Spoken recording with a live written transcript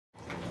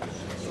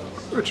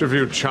Which of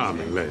you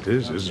charming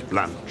ladies is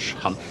Blanche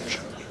Hunch?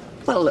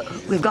 Well,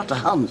 we've got to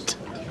hunt,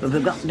 but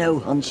we've got no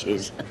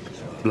hunches.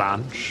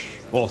 Blanche,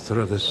 author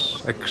of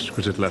this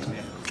exquisite letter?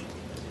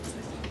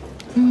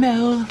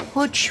 Mel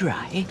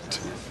Hutchright.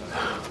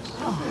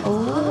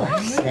 Oh,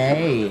 I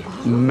say.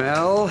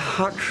 Mel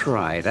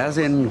Hutchright, as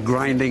in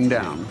grinding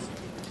down.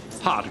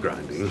 Hard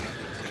grinding.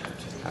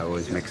 I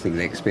was mixing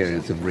the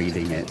experience of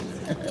reading it.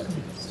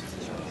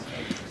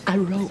 I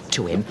wrote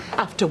to him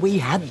after we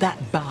had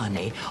that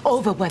Barney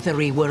over whether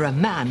he were a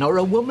man or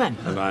a woman.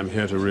 And I'm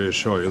here to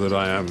reassure you that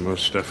I am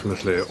most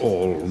definitely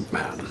all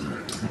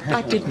man.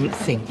 I didn't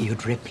think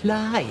you'd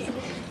reply.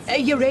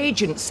 Your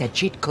agent said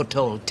she'd cut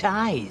all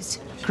ties.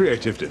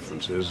 Creative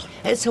differences.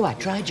 So I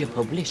tried your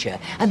publisher,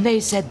 and they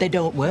said they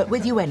don't work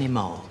with you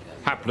anymore.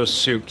 Hapless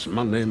suits,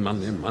 money,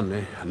 money,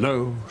 money.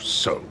 No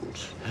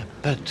souls.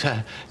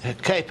 But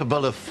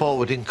capable of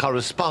forwarding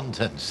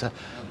correspondence.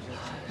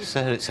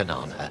 Sir, it's an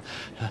honour.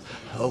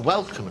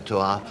 Welcome to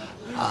our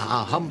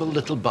humble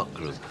little book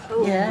group.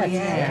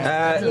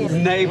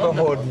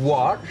 Neighbourhood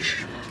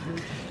watch.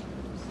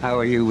 How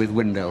are you with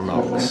window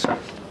locks?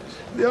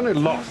 The only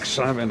locks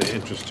I'm any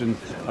interested in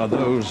are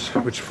those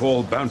which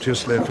fall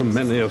bounteously from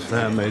many a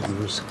fair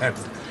maiden's head.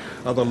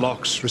 Other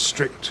locks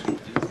restrict,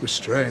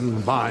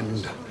 restrain,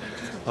 bind.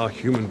 Our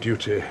human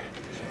duty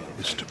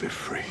is to be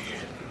free.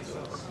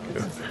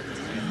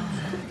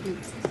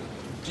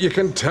 You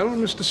can tell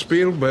Mr.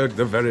 Spielberg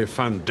the very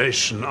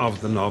foundation of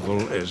the novel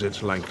is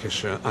its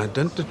Lancashire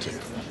identity,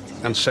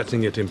 and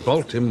setting it in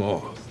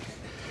Baltimore,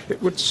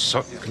 it would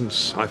suck and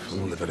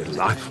siphon the very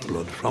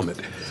lifeblood from it.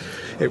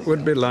 It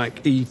would be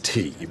like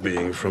E.T.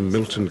 being from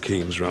Milton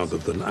Keynes rather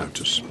than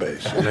outer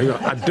space. You know,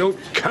 I don't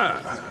care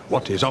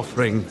what he's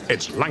offering,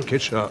 it's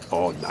Lancashire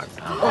or Nout.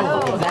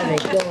 Oh, very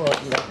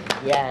good.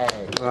 Yes.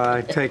 Well,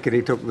 I take it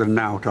he took the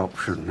Nout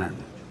option then.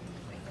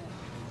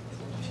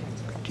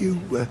 Do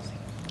you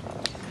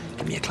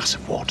give me a glass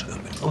of water?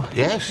 Oh,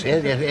 yes,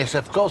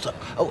 of course.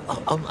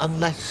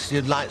 Unless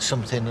you'd like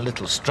something a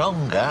little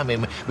stronger. I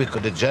mean, we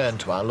could adjourn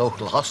to our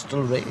local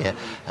hostelry,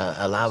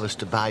 allow us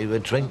to buy you a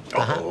drink,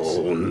 perhaps.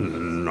 Oh,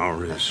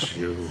 Norris,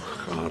 you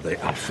are the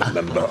alpha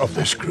member of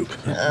this group.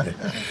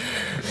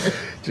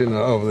 Do you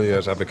know, over the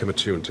years I've become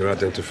attuned to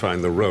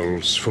identifying the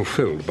roles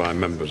fulfilled by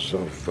members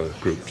of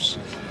groups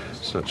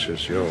such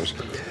as yours.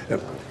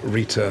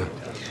 Rita,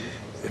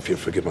 if you'll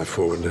forgive my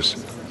forwardness,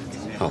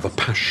 are the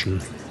passion.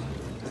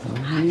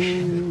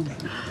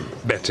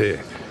 Betty,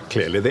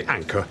 clearly the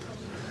anchor.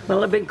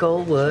 Well, I've been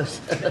called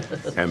worse.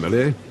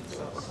 Emily,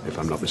 if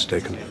I'm not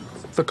mistaken,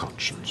 the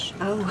conscience.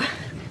 Oh,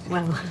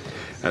 well...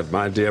 And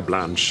my dear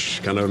Blanche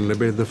can only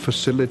be the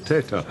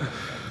facilitator.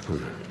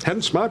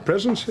 Hence my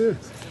presence here.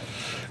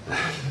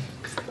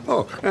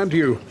 Oh, and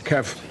you,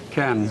 Kev.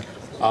 Ken.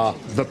 Are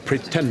the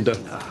pretender.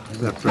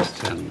 The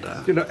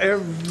pretender. You know,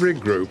 every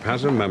group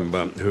has a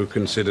member who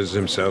considers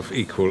himself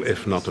equal,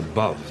 if not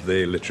above,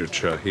 the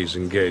literature he's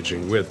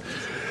engaging with.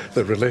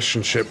 The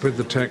relationship with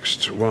the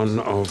text, one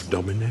of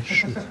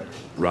domination,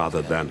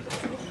 rather than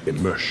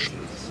immersion.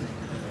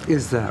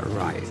 Is that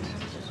right?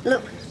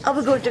 Look, are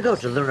we going to go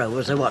to the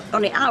rowers or what?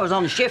 Only I was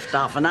on shift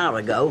half an hour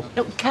ago.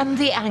 Look, can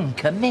the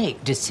anchor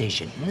make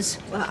decisions?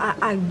 Well,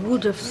 I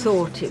would have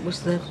thought it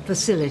was the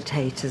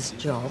facilitator's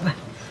job.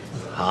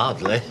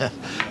 Hardly.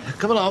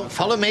 Come along,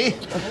 follow me.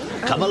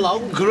 Come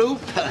along,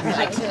 group.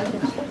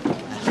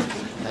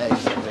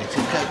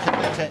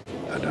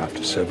 And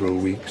after several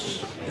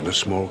weeks, in a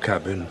small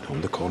cabin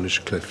on the Cornish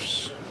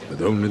cliffs,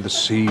 with only the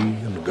sea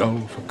and the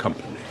Gulf for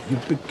company, you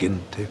begin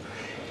to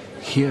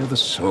hear the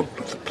soul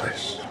of the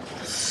place.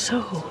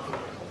 So...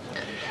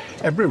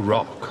 Every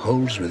rock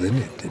holds within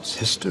it its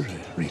history,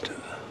 Rita.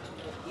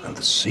 And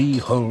the sea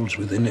holds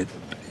within it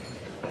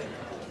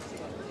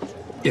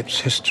its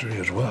history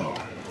as well.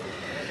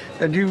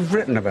 And you've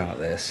written about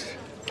this?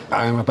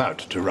 I am about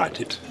to write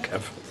it,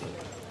 Kev.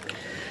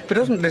 But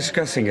doesn't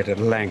discussing it at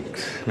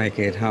length make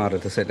it harder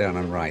to sit down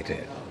and write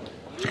it?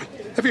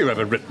 Have you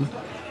ever written?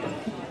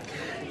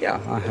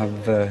 Yeah, I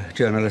have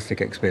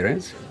journalistic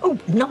experience. Oh,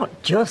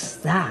 not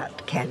just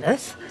that,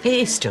 Kenneth.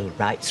 He still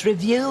writes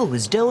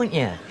reviews, don't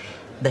you?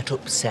 That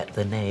upset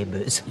the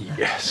neighbours.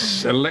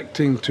 Yes,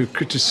 electing to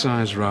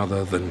criticise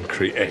rather than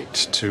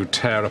create, to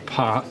tear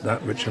apart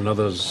that which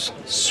another's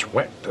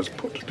sweat has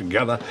put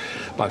together.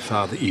 By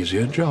far the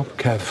easier job,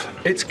 Kev.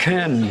 It's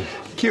Ken.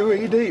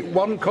 QED,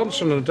 one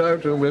consonant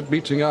out and we're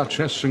beating our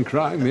chests and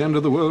crying the end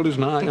of the world is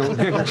nigh.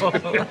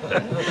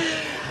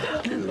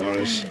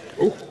 Norris.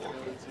 Oh,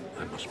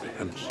 I must be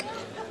hence.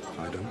 If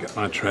I don't get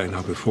my train,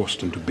 I'll be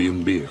forced into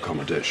B&B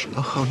accommodation.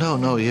 Oh,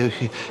 no, you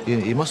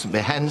mustn't be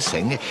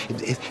hensing.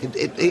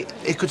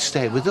 He could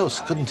stay with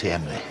us, couldn't he,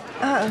 Emily?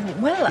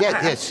 Well,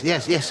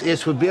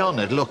 Yes, we'd be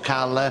honoured. Look,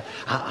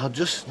 I'll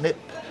just nip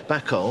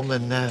back home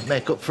and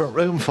make up front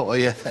room for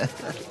you.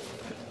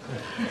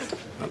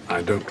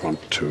 I don't want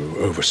to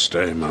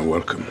overstay my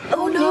welcome.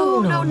 Oh,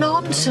 no,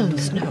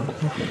 nonsense, no.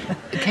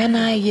 Can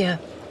I,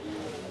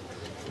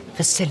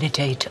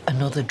 facilitate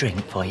another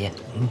drink for you?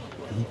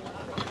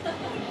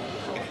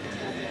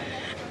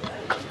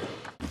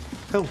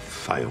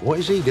 Hellfire, what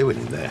is he doing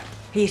in there?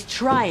 He's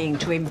trying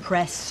to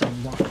impress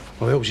someone.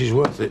 I hope she's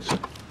worth it.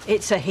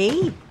 It's a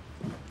he.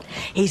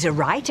 He's a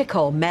writer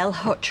called Mel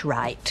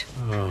Hutchwright.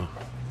 Oh,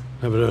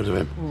 never heard of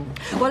him.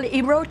 Well,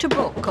 he wrote a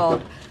book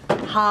called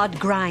Hard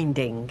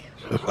Grinding.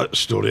 That's the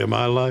story of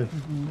my life.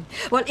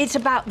 Well, it's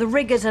about the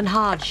rigours and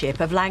hardship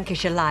of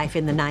Lancashire life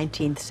in the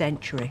 19th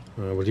century.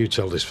 Well, you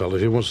tell this fella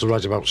if he wants to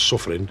write about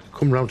suffering,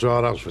 come round to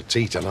our house for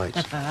tea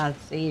tonight. I'll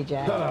see you,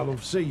 Jack. I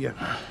love to see you.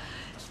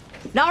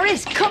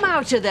 Norris, come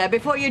out of there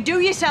before you do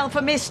yourself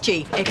a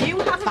mischief. If you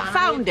haven't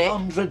found it...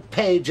 500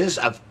 pages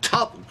of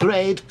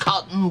top-grade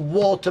cotton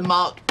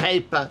watermarked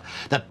paper.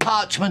 The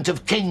parchment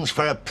of kings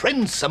for a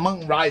prince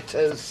among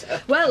writers.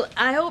 Well,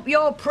 I hope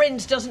your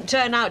prince doesn't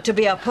turn out to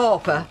be a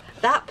pauper.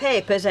 That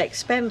paper's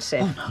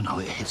expensive. Oh, no,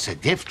 it's a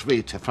gift,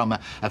 Rita, from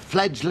a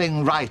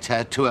fledgling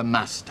writer to a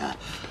master.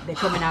 They're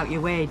coming out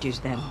your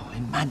wages, then. Oh,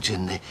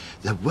 imagine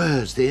the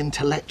words, the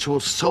intellectual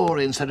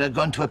soarings that are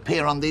going to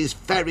appear on these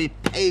very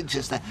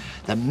pages,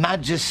 the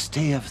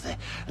majesty of the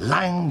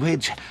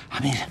language. I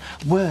mean,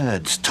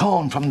 words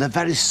torn from the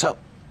very soul.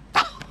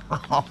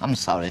 Oh, I'm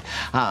sorry.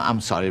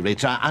 I'm sorry,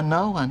 Rita. I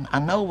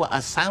know what I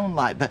sound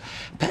like, but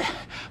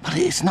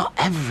it's not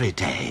every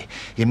day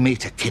you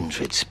meet a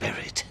kindred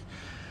spirit.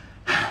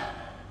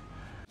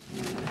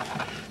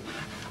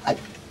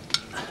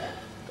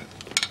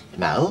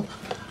 Mel?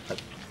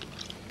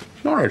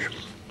 Norris.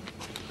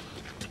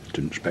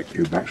 Didn't expect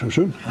you back so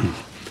soon.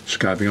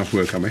 Skiving off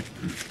work, are we?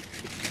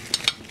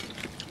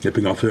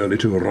 Nipping off early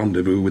to a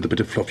rendezvous with a bit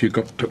of fluff you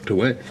got tucked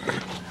away.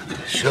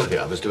 Surely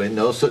I was doing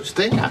no such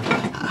thing.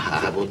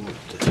 I wouldn't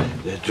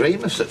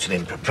dream of such an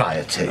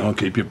impropriety. I'll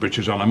keep your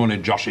britches on. I'm only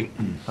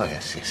joshing. Oh,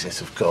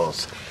 yes, of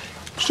course.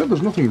 Still,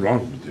 there's nothing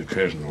wrong with the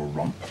occasional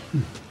romp.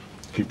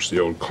 Keeps the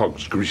old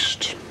cogs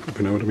greased, if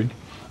you know what I mean.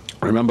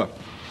 Remember,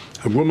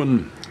 a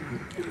woman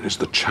is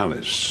the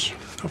chalice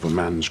of a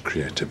man's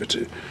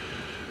creativity.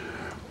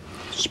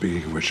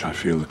 Speaking of which, I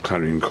feel the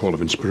clarion call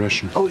of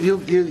inspiration. Oh, you'll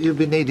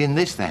be needing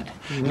this then.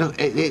 Look,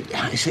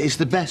 it's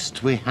the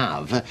best we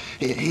have.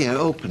 Here,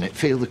 open it.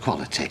 Feel the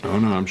quality. Oh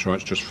no, I'm sure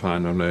it's just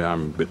fine. Only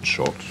I'm a bit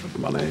short of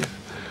money.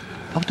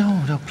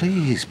 Oh no,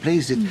 please.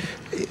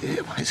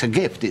 It's a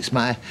gift. It's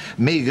my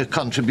meagre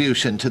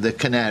contribution to the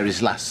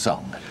Canaries' last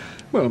song.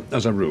 Well,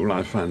 as a rule,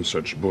 I find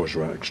such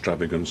bourgeois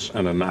extravagance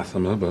an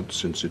anathema, but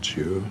since it's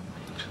you,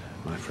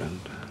 my friend,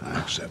 I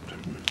accept.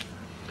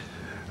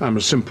 I'm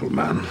a simple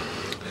man.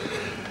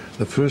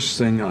 The first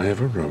thing I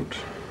ever wrote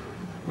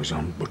was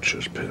on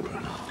butcher's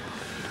paper.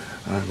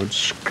 I would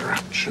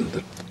scratch in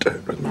the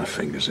dirt with my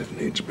fingers if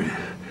needs be.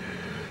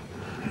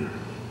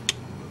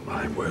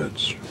 My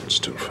words would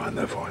still find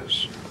their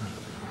voice.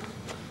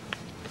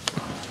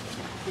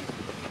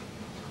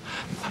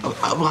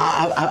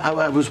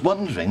 I was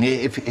wondering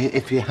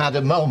if you had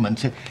a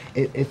moment,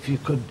 if you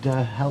could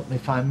help me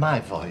find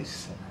my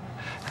voice.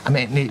 I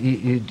mean,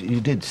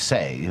 you did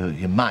say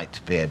you might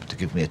be able to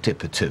give me a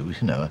tip or two,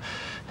 you know,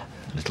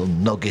 a little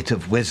nugget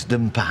of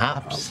wisdom,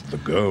 perhaps. The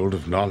gold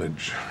of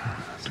knowledge,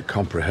 to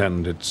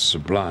comprehend its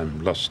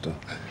sublime lustre.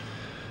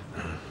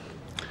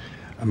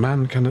 A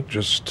man cannot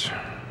just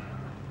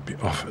be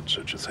offered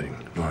such a thing,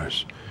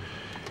 Norris.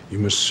 You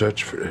must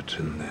search for it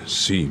in the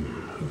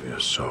seam of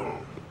your soul.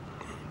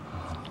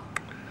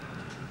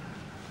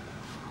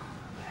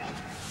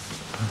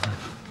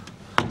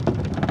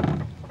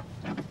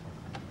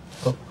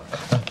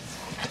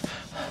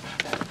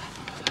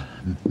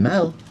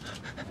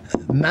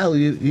 Mel,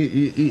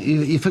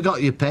 you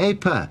forgot your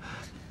paper.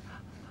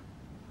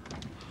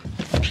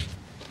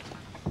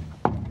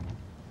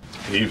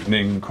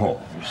 Evening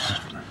calls.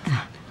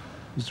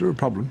 Is there a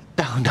problem?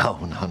 No,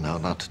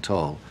 not at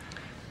all.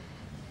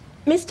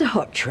 Mr.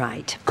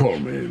 Hutchwright, Call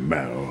me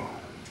Mel.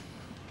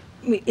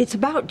 it's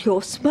about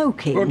your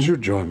smoking. Won't you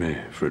join me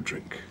for a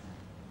drink?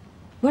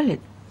 Well,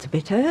 it's a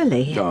bit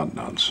early. Oh,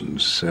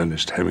 nonsense.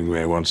 Ernest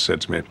Hemingway once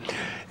said to me,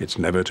 it's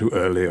never too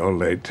early or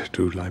late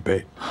to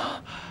libate.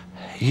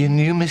 You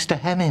knew Mr.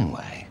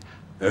 Hemingway?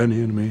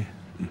 Ernie and me.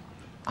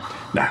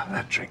 Now,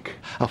 that drink.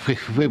 Oh,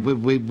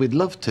 we'd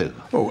love to.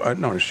 Oh,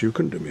 Norris, you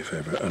can do me a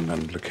favour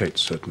and locate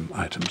certain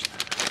items.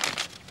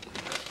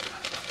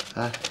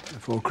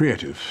 For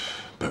creative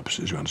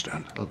purposes, you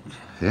understand? Oh,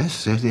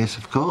 yes,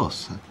 of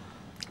course.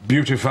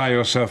 Beautify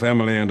yourself,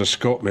 Emily, and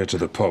escort me to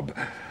the pub.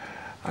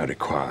 I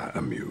require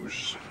a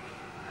muse.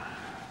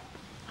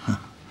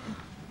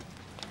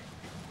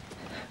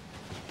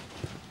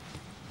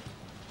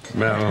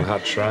 Mel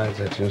Hutchwright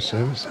at your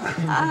service.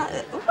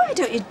 Why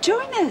don't you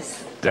join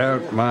us?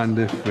 Don't mind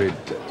if we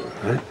do,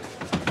 eh?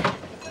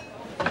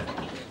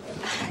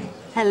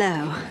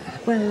 Hello.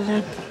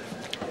 Well,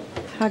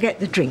 I'll get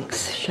the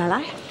drinks, shall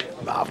I?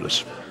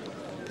 Marvellous.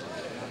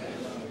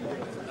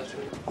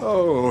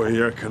 Oh,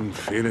 you can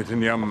feel it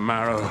in your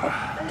marrow.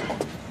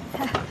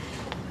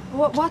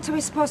 What are we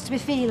supposed to be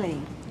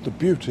feeling? The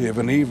beauty of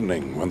an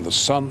evening when the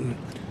sun,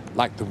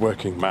 like the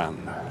working man,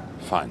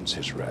 finds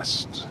his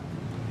rest.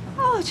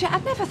 Oh,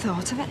 I'd never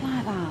thought of it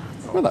like that.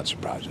 Well, that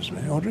surprises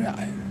me, Audrey.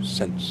 I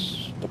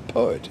sense the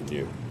poet in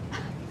you.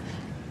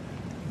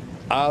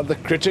 The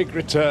critic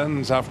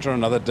returns after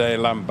another day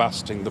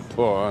lambasting the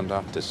poor and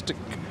artistic.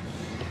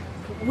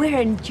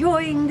 We're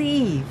enjoying the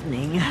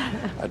evening.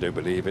 I do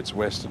believe it's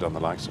wasted on the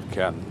likes of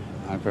Ken.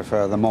 I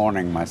prefer the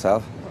morning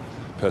myself.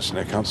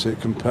 Personally, I can't see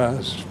it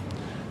compares.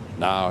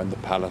 Now in the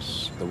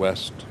palace of the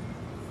West,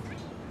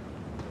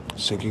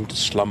 sinking to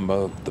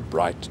slumber the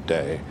bright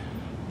day,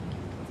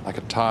 like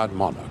a tired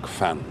monarch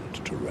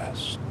fanned to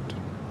rest.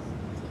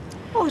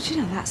 Oh, do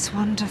you know, that's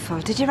wonderful.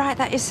 Did you write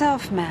that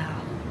yourself, Mel?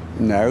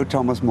 No,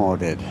 Thomas More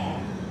did.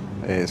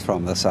 It's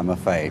from The Summer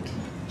Fete.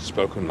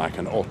 Spoken like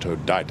an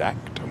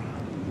autodidact.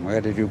 Where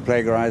did you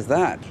plagiarize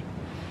that?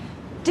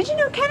 Did you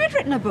know Ken had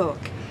written a book?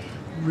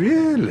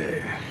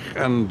 Really?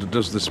 And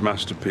does this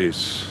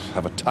masterpiece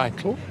have a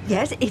title?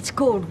 Yes, it's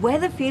called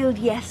Weatherfield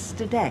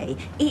Yesterday.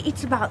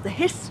 It's about the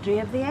history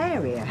of the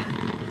area.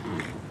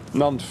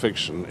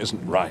 Non-fiction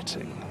isn't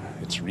writing,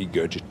 it's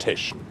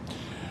regurgitation.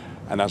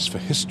 And as for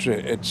history,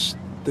 it's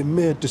the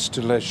mere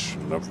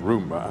distillation of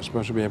rumour. I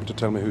suppose you'll be able to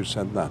tell me who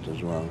said that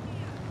as well.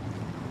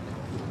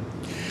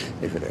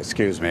 If you'll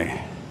excuse me.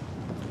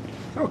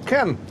 Oh,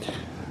 Ken,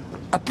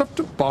 I'd love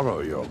to borrow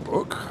your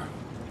book.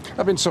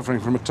 I've been suffering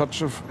from a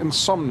touch of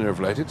insomnia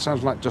of late. It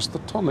sounds like just the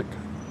tonic.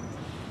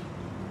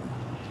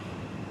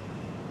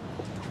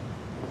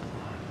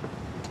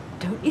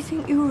 Don't you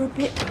think you were a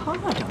bit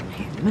hard on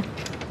him?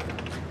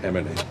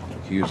 Emily,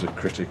 he is a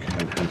critic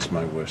and hence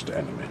my worst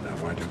enemy. Now,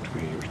 why don't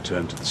we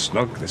return to the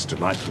snug? This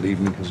delightful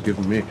evening has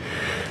given me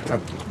a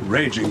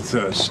raging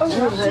thirst.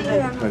 Where did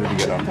you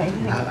get on?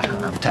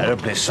 I'm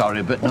terribly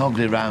sorry, but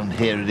nobody round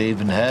here had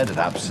even heard of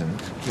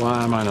absinthe.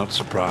 Why am I not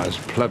surprised?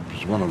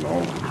 Plebs, one and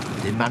all.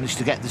 They managed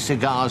to get the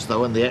cigars,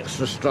 though, and the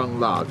extra strong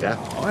lager.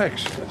 Oh,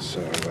 excellent. So,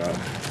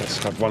 let's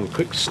have one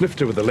quick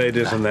snifter with the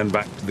ladies and then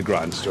back to the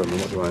grindstone.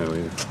 And what do I owe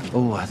you?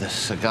 Oh, the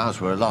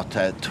cigars were a lot.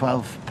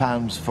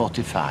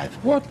 £12.45.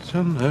 What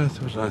on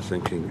earth was I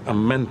thinking? A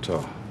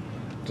mentor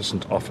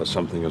doesn't offer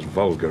something as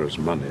vulgar as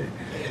money.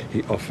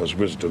 He offers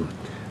wisdom,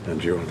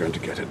 and you're going to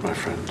get it, my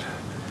friend.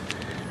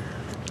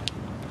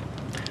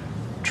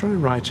 Try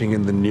writing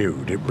in the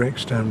nude. It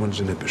breaks down one's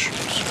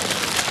inhibitions.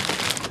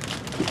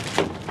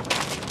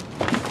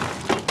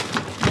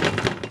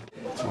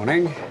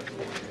 Morning.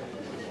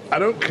 I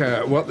don't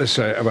care what they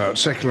say about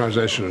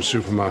secularization in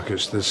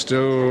supermarkets. There's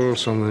still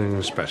something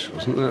special,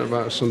 isn't there,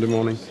 about a Sunday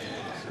morning?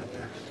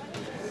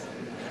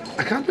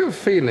 I can't help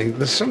feeling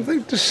there's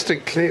something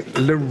distinctly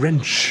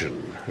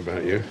Laurentian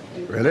about you.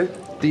 Really?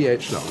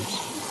 D.H. Lawrence.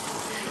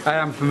 I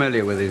am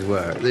familiar with his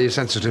work. The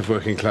sensitive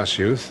working-class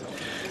youth,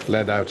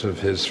 led out of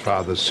his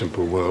father's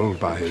simple world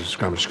by his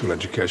grammar school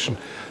education,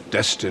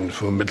 destined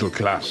for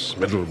middle-class,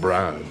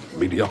 middle-brow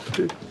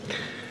mediocrity.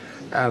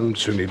 And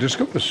soon he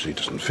discovers he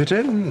doesn't fit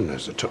in.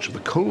 There's a touch of the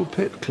coal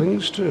pit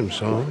clings to him,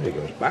 so he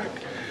goes back,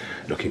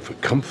 looking for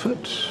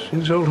comfort in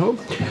his old home.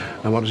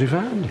 And what does he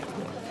find?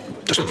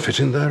 Doesn't fit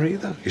in there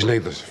either. He's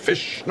neither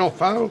fish nor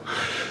fowl,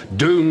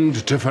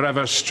 doomed to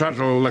forever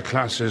straddle the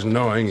classes,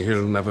 knowing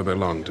he'll never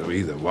belong to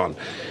either one.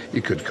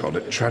 You could call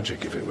it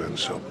tragic if it weren't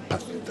so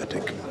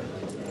pathetic.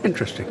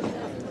 Interesting.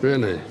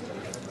 Really?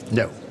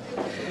 No.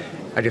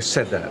 I just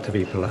said that to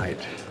be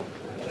polite.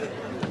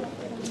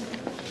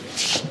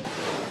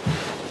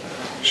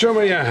 Show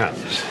me your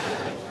hands.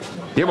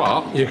 You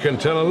what? You can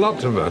tell a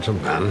lot about a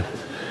man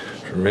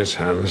from his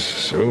hands.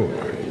 So,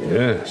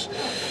 yes.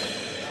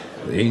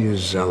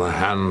 These are the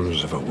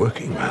hands of a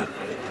working man.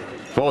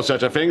 4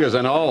 set of fingers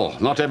and all.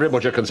 Not every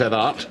butcher can say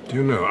that. Do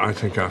you know, I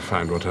think I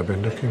found what I've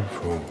been looking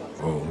for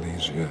all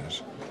these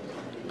years.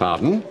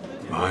 Pardon?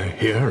 My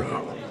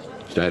hero.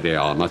 Steady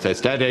on. I say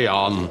steady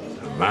on.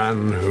 A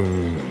man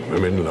whom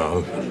women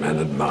love and men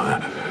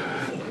admire.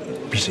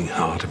 Beating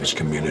heart of his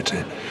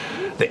community.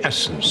 The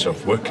essence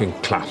of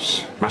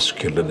working-class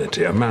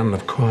masculinity, a man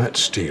of quiet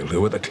steel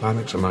who, at the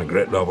climax of my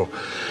great novel,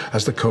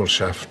 as the coal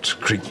shaft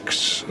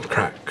creaks and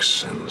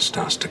cracks and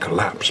starts to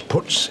collapse,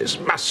 puts his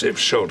massive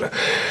shoulder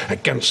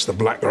against the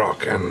black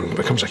rock and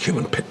becomes a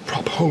human pit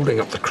prop holding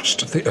up the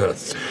crust of the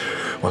earth,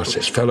 whilst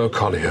his fellow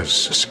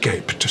colliers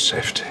escape to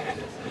safety.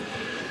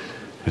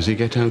 Does he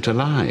get out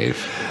alive?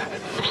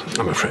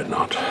 I'm afraid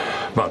not.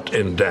 But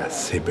in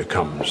death, he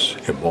becomes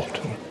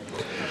immortal.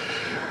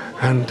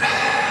 And,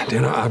 do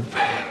you know, I've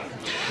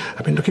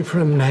been looking for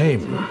a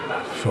name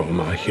for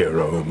my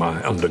hero,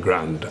 my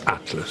underground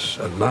atlas,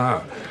 and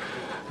now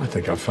I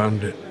think I've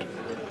found it.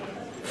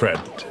 Fred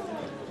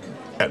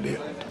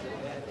Elliot.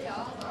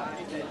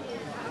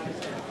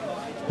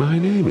 My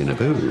name in a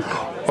book?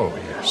 Oh,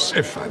 yes,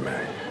 if I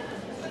may.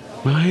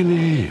 My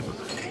name.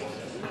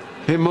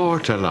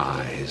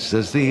 Immortalized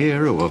as the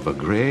hero of a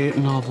great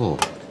novel.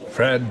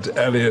 Fred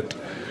Elliot,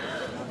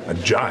 a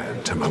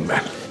giant among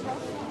men.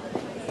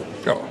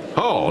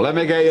 Oh, let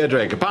me get you a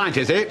drink. A pint,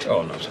 is it?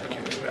 Oh, no,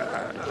 thank you.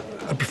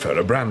 I prefer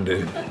a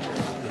brandy.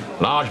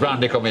 Large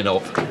brandy coming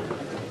up.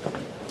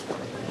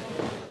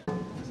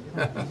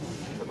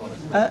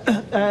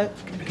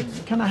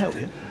 can I help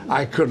you?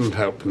 I couldn't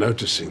help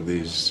noticing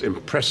these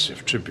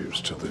impressive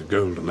tributes to the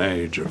golden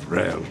age of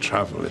rail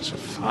travel. It's a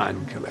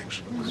fine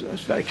collection.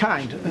 It's very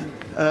kind.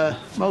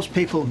 Most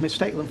people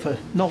mistake them for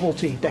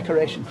novelty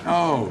decoration.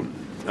 Oh,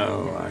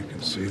 no, I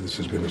can see this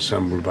has been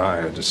assembled by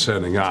a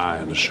discerning eye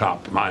and a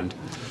sharp mind.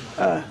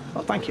 Well,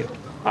 thank you.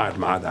 I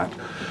admire that.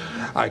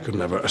 I could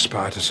never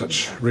aspire to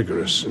such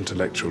rigorous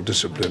intellectual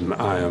discipline.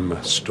 I am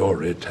a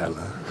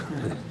storyteller.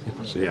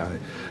 See, I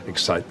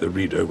excite the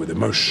reader with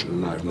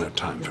emotion. I have no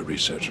time for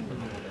research.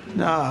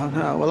 No.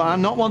 Well,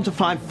 I'm not one to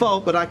find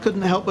fault, but I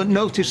couldn't help but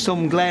notice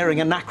some glaring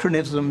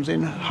anachronisms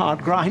in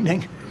hard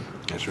grinding.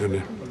 Yes,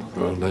 really.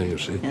 Well, there you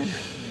see. Yeah.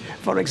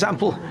 For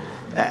example,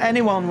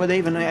 anyone with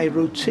even a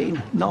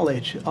routine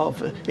knowledge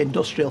of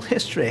industrial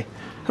history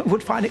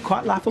would find it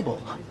quite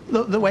laughable.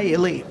 The way you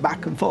leap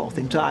back and forth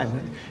in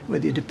time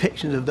with your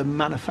depictions of the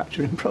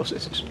manufacturing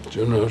processes. Do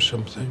you know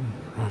something,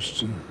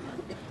 Austin?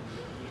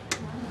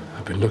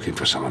 I've been looking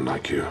for someone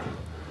like you.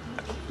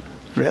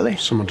 Really?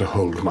 Someone to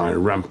hold my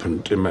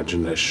rampant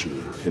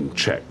imagination in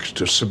check,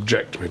 to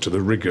subject me to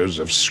the rigors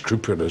of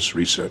scrupulous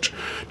research,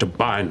 to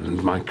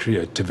bind my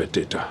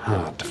creativity to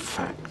hard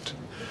fact.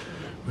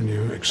 When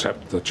you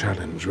accept the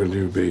challenge, will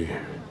you be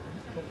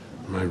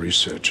my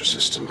research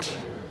assistant?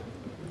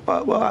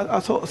 Well, I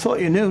thought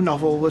your new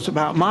novel was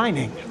about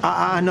mining.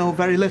 I know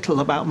very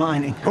little about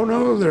mining. Oh,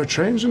 no, there are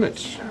trains in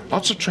it.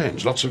 Lots of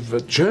trains, lots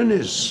of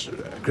journeys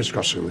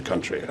crisscrossing the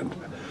country. And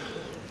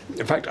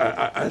in fact,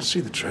 I see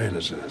the train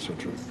as a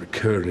sort of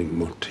recurring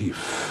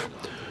motif,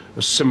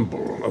 a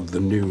symbol of the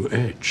new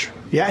age.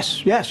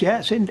 Yes.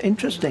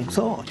 Interesting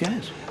thought,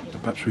 yes.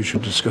 Perhaps we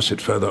should discuss it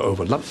further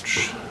over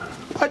lunch.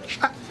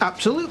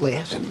 Absolutely,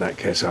 yes. In that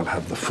case, I'll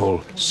have the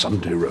full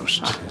Sunday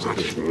roast.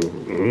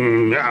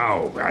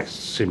 Now, I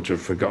seem to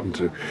have forgotten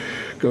to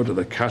go to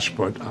the cash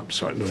point. I'm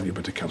sorry, no, you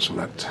better cancel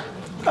that.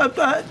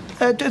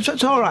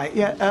 It's all right,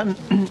 yeah.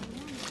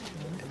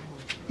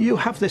 You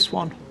have this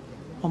one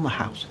on the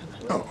house.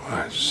 Oh,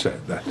 I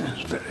said that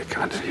is very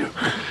kind of you.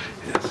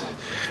 Yes.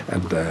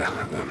 And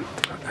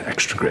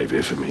extra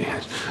gravy for me.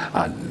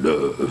 I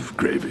love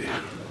gravy.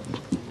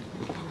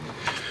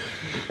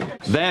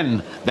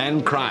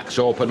 Then cracks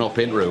open up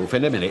in roof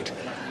in a minute,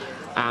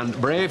 and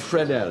brave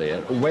Fred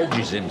Elliot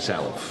wedges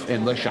himself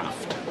in the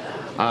shaft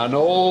and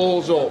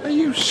hauls up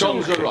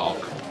tons of rock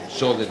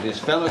so that his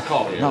fellow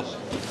colliers... Not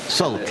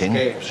sulking,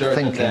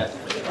 thinking.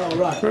 All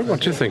right. Well,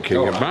 what are you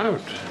thinking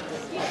about?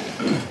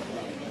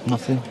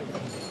 Nothing.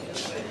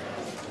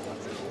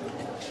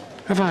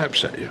 Have I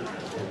upset you?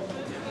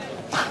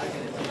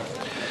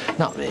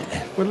 Not really.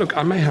 Well, look,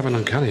 I may have an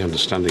uncanny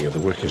understanding of the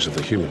workings of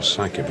the human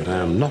psyche, but I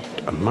am not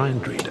a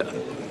mind reader.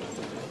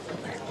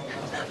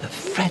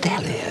 Fred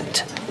Elliot?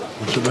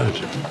 What's about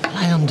him?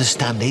 I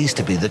understand he's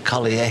to be the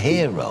collier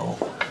hero.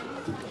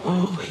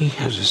 Oh, he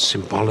has a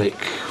symbolic,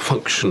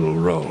 functional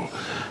role.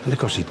 And of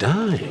course he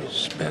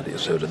dies barely a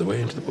third of the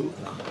way into the book.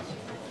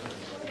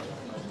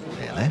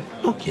 Really?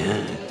 Oh,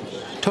 yes.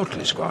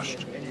 Totally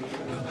squashed.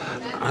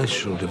 I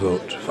shall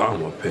devote far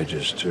more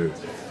pages to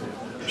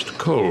Mr.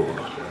 Cole.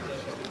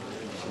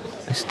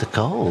 Mr.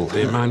 Cole?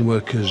 The Mine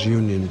Workers'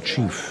 Union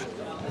chief.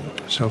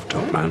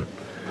 Self-taught man.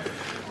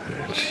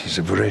 He's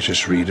a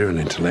voracious reader, an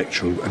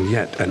intellectual, and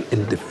yet an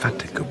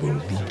indefatigable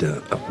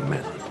leader of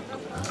men.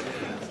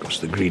 Of course,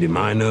 the greedy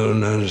mine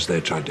owners,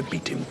 they tried to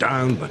beat him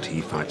down, but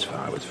he fights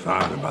fire with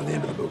fire, and by the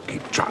end of the book, he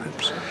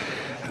triumphs.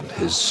 And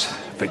his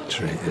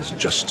victory is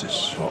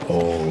justice for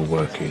all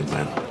working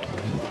men.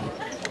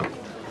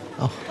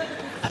 Oh,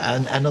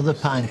 and another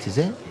pint, is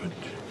it? But,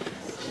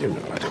 you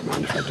know, I don't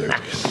mind if I do.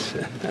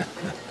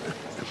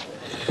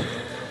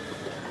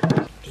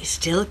 He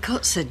still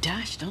cuts a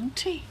dash, doesn't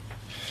he?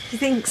 You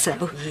think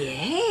so?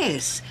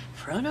 Yes,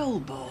 for an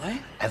old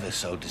boy. Ever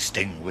so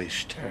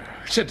distinguished.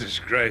 It's a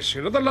disgrace,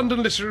 you know. The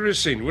London literary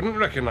scene wouldn't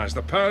recognise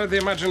the power of the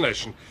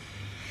imagination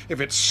if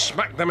it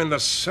smacked them in the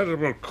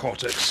cerebral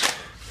cortex.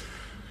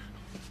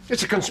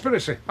 It's a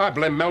conspiracy. I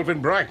blame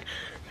Melvyn Bragg.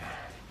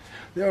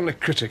 The only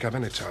critic I've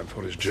any time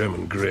for is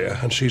German Greer,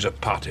 and she's a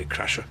party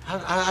crasher.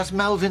 Has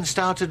Melvyn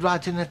started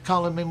writing a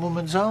column in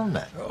Woman's Own,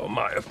 then? Oh,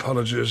 my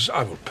apologies.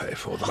 I will pay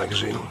for the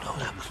magazine.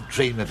 No,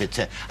 dream of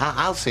it.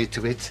 I'll see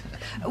to it.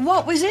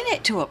 What was in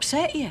it to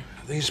upset you?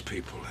 These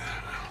people,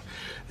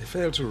 they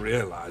fail to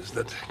realise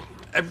that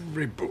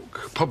every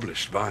book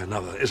published by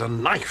another is a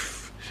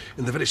knife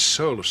in the very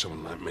soul of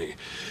someone like me,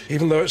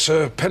 even though it's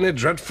a penny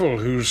dreadful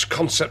whose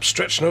concepts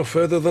stretch no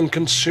further than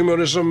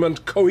consumerism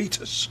and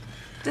coitus.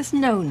 There's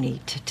no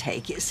need to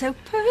take it so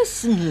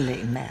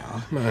personally,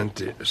 Mel. My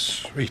dear,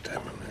 sweet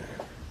Emily.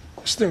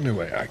 It's the only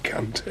way I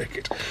can take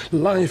it.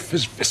 Life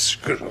is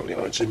visceral, you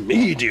know, it's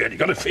immediate. You've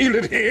got to feel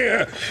it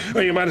here.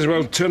 Or you might as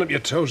well turn up your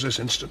toes this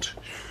instant.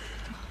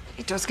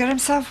 He does get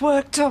himself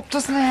worked up,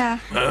 doesn't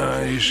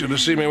he? You should have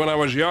seen me when I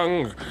was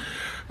young.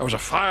 I was a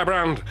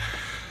firebrand,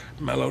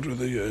 mellowed with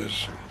the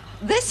years.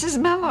 This is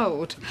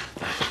mellowed.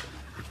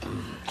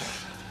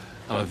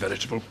 I'm a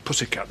veritable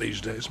pussycat these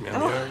days, meow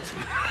meow.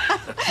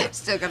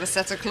 Still got a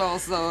set of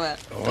claws, though.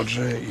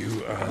 Audrey,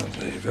 you are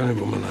the very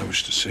woman I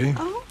wish to see.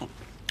 Oh.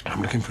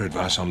 I'm looking for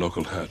advice on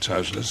local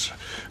houses.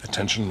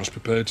 Attention must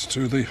be paid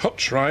to the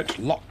Hutchright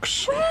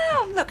locks.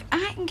 Well, look,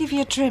 I can give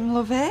you a trim,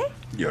 lovey.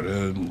 You're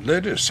a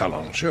ladies'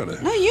 salon,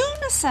 surely? No,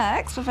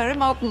 unisex. We're very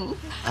modern.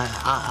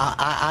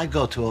 I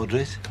go to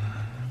Audrey's.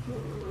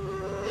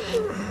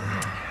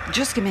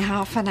 Just give me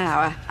half an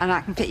hour and I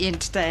can fit you in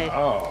today.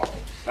 Oh,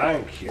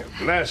 thank you.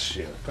 Bless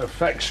you.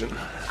 Perfection.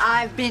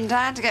 I've been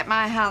dying to get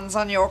my hands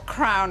on your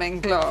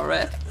crowning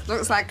glory.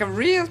 Looks like a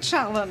real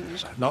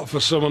challenge. Not for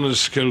someone as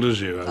skilled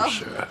as you, I'm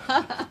sure.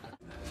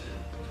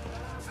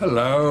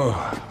 Hello.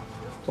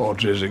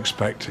 Audrey's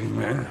expecting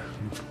me.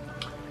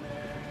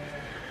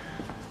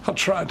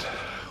 Hutchright,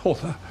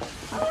 author.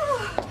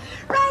 Oh,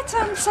 right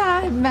on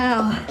time,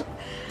 Mel.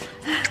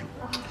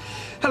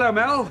 Hello,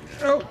 Mel.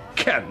 Oh,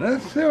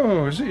 Kenneth.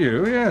 Oh, is it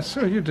you? Yes.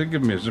 Oh, you did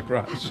give me a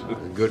surprise.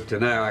 Good to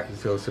know I can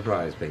still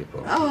surprise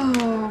people.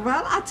 Oh,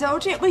 well, I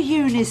told you it were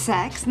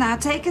unisex. Now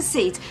take a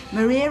seat.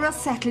 Maria will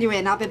settle you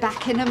in. I'll be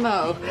back in a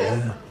mo.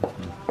 Yeah.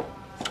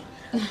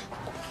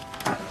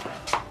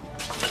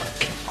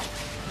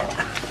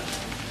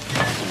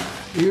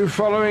 You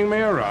following me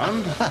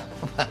around?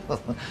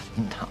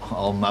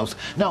 Almost.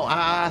 No,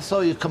 I saw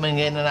you coming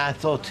in and I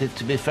thought it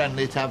to be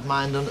friendly to have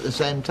mine done at the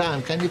same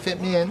time. Can you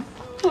fit me in?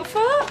 What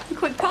for? A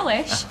quick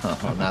polish?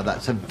 Oh, now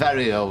that's a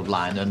very old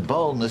line, and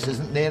baldness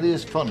isn't nearly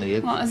as funny.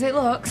 What as it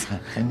looks?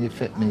 Can you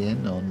fit me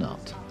in or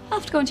not? I'll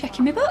have to go and check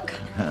in my book.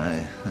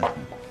 Aye.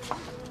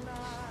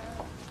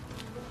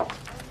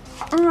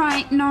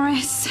 Right,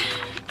 Norris.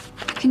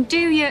 I can do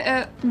you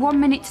at 1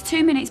 minute to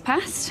 2 minutes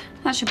past.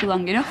 That should be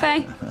long enough,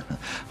 eh?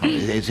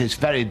 It's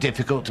very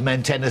difficult to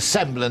maintain a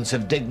semblance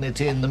of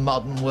dignity in the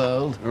modern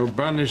world. Oh,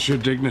 banish your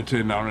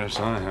dignity, Norris,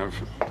 I have.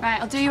 Right,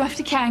 I'll do you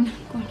after Ken.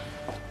 Go on.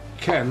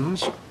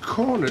 Ken's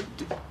corner.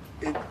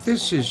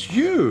 This is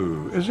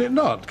you, is it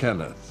not,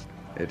 Kenneth?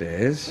 It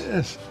is.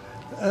 Yes.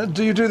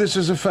 Do you do this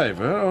as a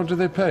favour, or do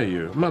they pay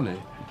you money?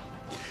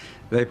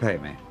 They pay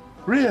me.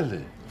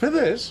 Really? For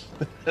this?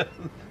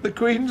 The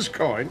Queen's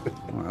coin?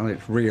 Well,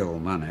 it's real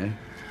money.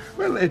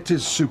 Well, it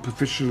is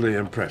superficially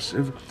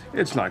impressive.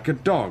 It's like a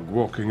dog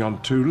walking on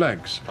 2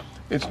 legs.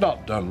 It's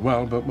not done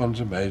well, but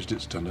one's amazed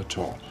it's done at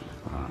all.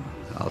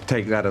 I'll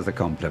take that as a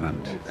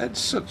compliment. It's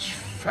such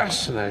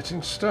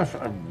fascinating stuff.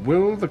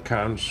 Will the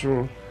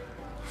council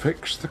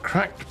fix the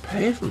cracked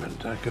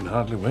pavement? I can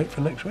hardly wait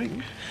for next week.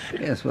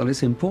 Yes, well,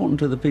 it's important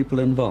to the people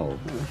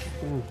involved.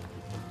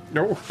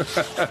 No.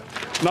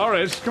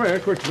 Norris, come here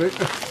quickly.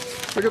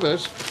 Look at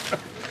this.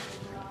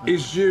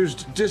 He's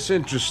used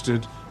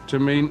disinterested to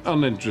mean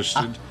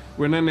uninterested,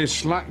 when any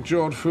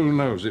slack-jawed fool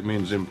knows it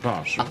means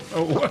impartial.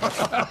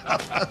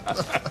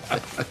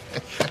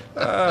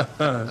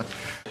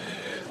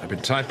 I've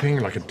been typing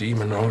like a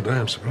demon all day.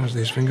 I'm surprised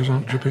these fingers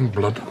aren't dripping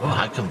blood. Oh,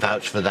 I can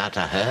vouch for that,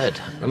 I heard.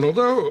 And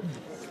although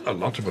a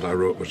lot of what I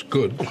wrote was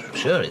good... I'm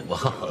sure it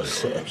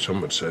was.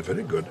 Some would say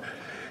very good.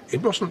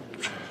 It wasn't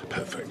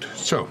perfect.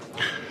 So,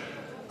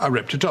 I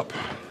ripped it up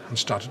and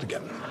started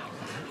again.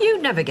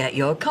 You'd never get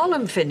your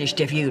column finished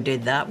if you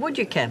did that, would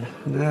you, Ken?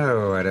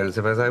 No, I don't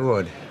suppose I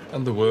would.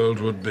 And the world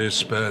would be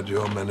spared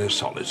your many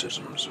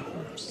solecisms.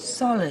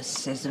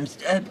 Solecisms?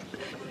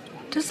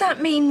 Does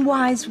that mean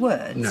wise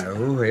words?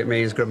 No, it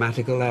means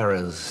grammatical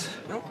errors.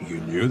 Oh, you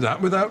knew that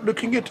without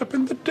looking it up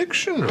in the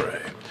dictionary.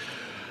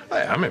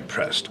 I am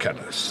impressed,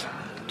 Kenneth.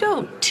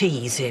 Don't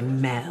tease him,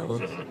 Mel.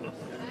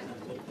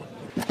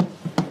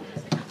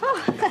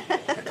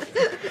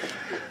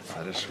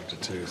 I just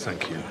wanted to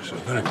thank you so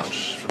very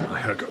much for my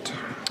haircut.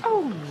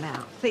 Oh,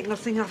 Mel. Think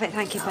nothing of it.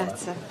 Thank you,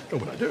 better. Oh,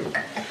 but I do.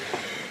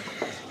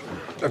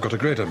 I've got a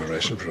great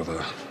admiration for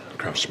other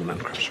craftsmen and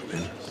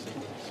craftswomen.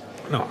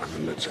 No, I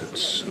mean,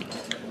 it's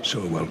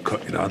so well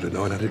cut, you'd hardly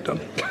know I had it done.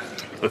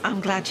 I'm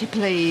glad you're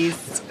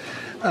pleased.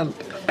 And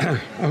I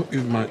hope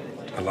you might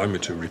allow me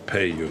to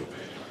repay you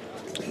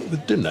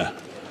with dinner.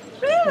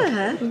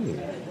 Really?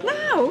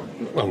 Now?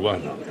 Well, why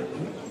not?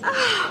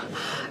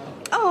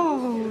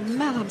 Oh,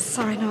 Mel, I'm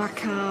sorry. No, I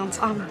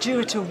can't. I'm due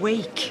at a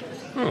week.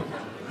 Oh,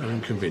 how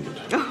inconvenient.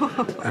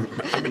 I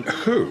mean,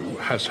 who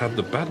has had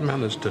the bad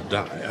manners to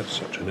die at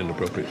such an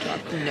inappropriate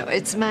time? No,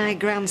 it's my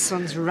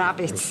grandson's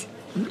rabbit.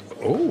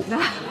 Oh.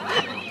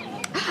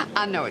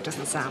 I know it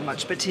doesn't sound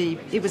much, but he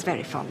was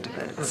very fond of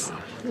it.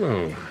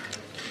 Well,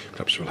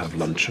 perhaps we'll have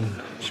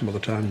luncheon some other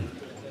time.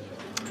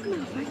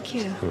 No, thank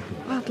you.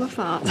 I'd love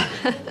that.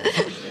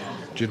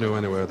 Do you know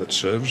anywhere that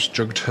serves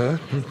jugged hare?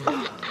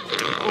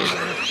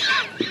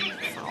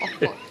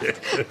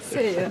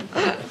 See you.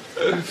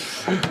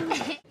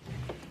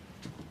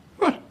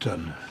 What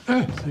on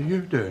earth are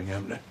you doing,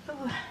 Emily?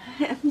 Oh,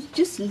 I'm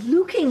just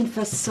looking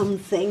for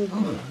something.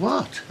 Oh,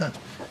 what?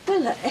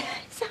 Well,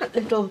 it's that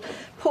little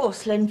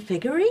porcelain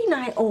figurine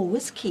I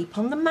always keep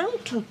on the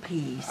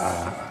mantelpiece.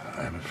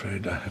 I'm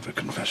afraid I have a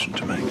confession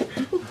to make.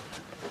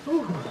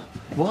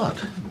 What?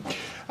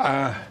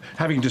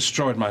 Having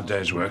destroyed my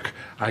day's work,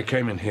 I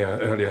came in here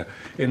earlier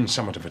in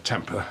somewhat of a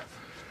temper.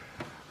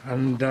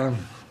 And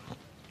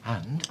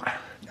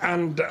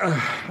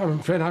I'm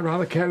afraid I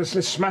rather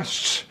carelessly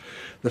smashed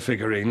the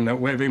figurine,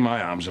 waving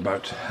my arms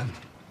about.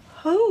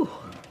 Oh.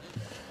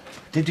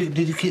 Did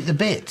you keep the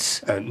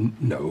bits?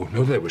 No,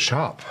 they were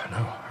sharp. No,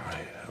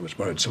 I was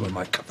worried someone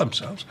might cut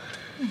themselves.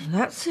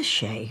 That's a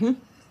shame.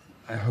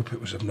 I hope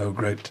it was of no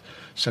great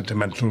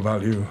sentimental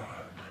value.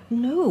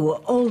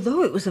 No,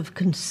 although it was of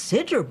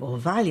considerable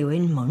value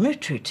in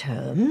monetary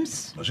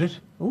terms. Was it?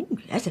 Oh,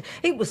 yes.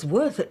 It was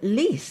worth at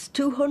least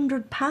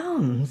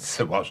 £200.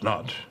 It was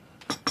not.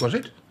 Was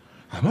it?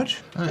 How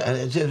much?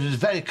 It was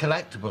very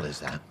collectible, is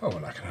that? Oh,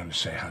 well, I can only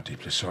say how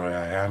deeply sorry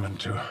I am and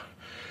to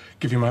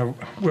give you my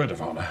word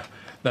of honour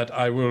that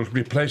I will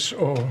replace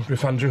or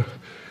refund you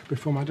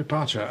before my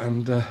departure.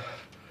 And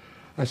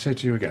I say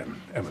to you again,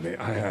 Emily,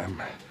 I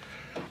am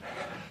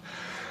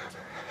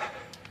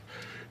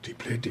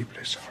deeply,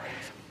 deeply sorry.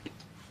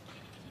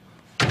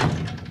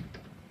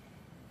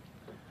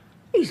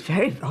 He's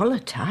very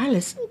volatile,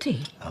 isn't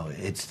he? Oh,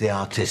 it's the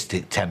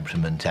artistic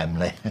temperament,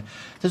 Emily.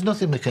 There's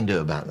nothing we can do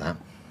about that.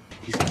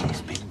 He's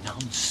been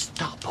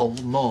non-stop all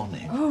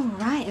morning. Oh,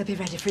 right, he'll be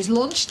ready for his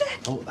lunch then.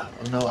 Oh,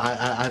 no,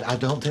 I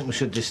don't think we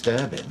should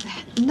disturb him.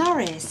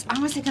 Norris,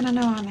 how is he going to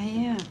know I'm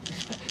here?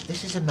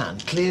 This is a man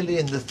clearly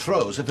in the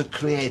throes of a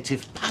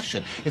creative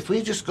passion. If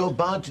we just go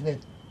barging in...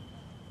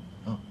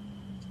 Oh.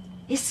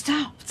 He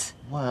stopped.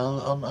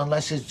 Well,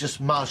 unless he's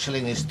just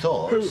marshalling his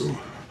thoughts. Oh,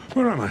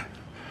 where am I?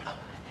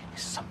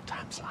 He's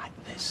sometimes like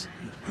this.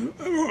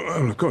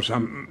 Well, of course,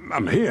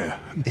 I'm here.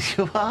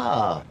 You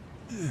are.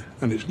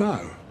 And it's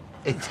now.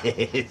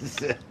 It is.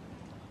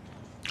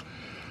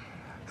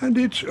 And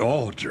it's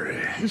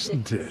Audrey,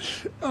 isn't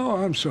it? Oh,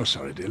 I'm so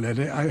sorry, dear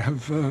lady. I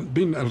have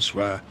been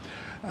elsewhere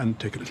and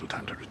take a little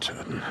time to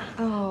return.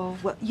 Oh,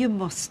 well, you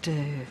must do.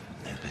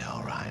 He'll be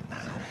all right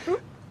now.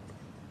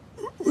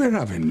 We're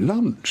having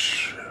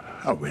lunch,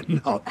 are we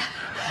not?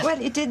 Well,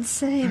 you did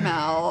say,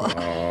 Mel.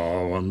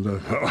 Oh,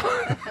 wonderful.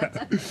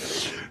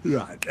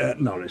 Right,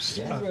 Norris,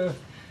 Yeah.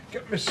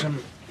 get me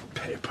some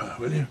paper,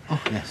 will you?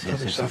 Oh, yes,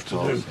 This of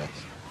afternoon. course,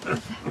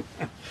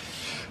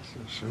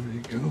 So there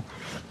you go.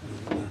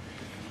 I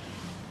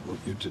want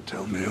you to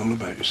tell me all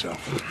about yourself.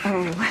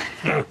 Oh.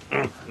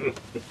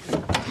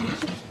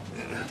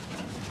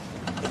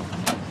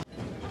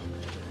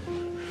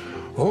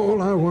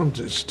 All I want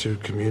is to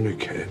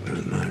communicate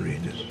with my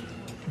readers.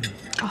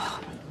 Oh,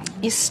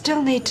 you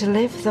still need to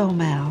live, though,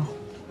 Mel.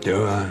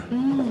 Do I?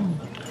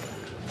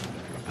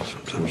 I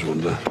sometimes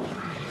wonder.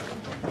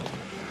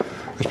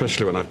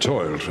 Especially when I've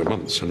toiled for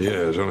months and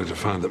years, only to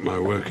find that my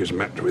work is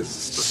met with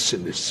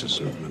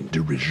cynicism and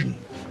derision.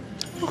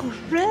 Oh,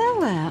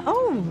 really?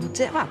 Oh,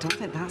 dear. Well, I don't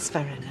think that's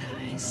very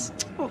nice.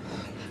 Oh,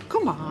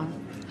 come on.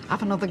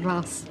 Have another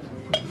glass.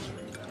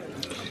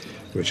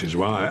 Which is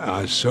why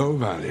I so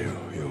value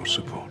your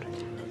support.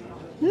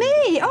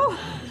 Me? Oh,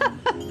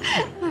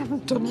 I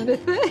haven't done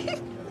anything.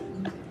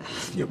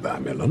 You buy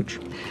me lunch.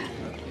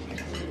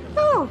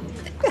 Oh,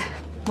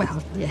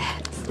 well,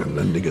 yes. And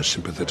lending a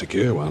sympathetic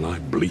ear while I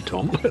bleat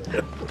on.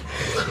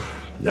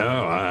 No,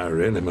 I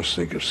really must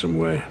think of some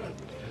way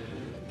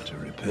to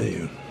repay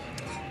you.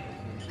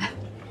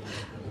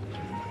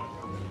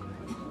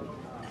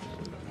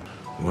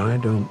 Why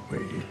don't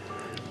we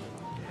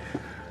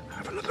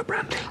have another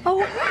brandy?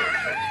 Oh,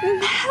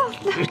 Mel,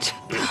 no.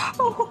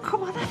 Oh,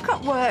 come on, I've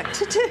got work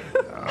to do.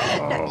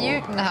 Oh. No,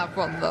 you can have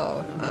one,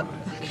 though.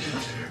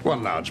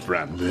 One large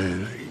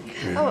brandy.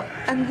 Oh,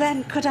 and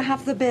then could I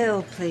have the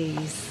bill,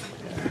 please?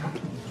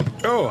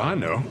 Oh, I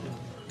know.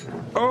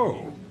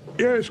 Oh,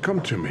 yes,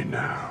 come to me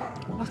now.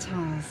 What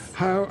has?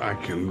 How I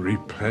can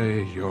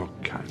repay your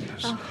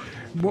kindness. Oh.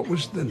 What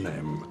was the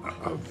name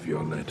of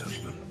your late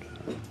husband?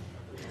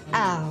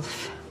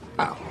 Alf.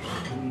 Alf.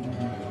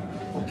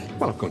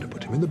 Well, I'm going to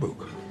put him in the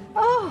book.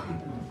 Oh.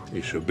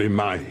 He should be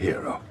my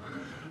hero.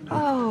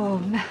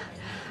 Oh,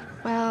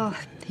 well,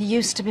 he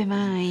used to be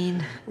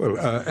mine. Well,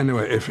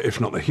 anyway,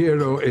 if not a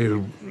hero,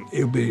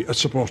 he'll be a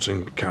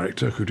supporting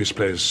character who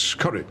displays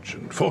courage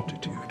and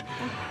fortitude.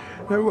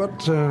 Now,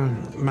 what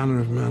manner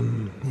of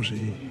man was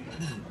he?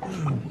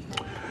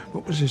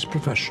 What was his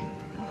profession?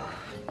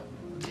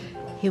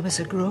 He was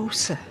a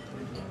grocer.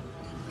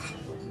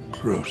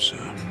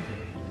 Grocer.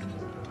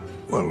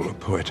 Well, a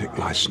poetic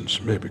license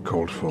may be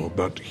called for,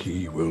 but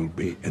he will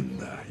be in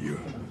there. You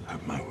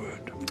have my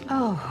word.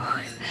 Oh.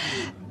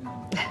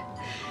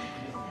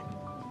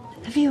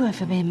 Have you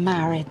ever been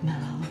married,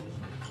 Mel?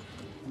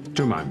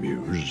 To my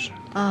muse.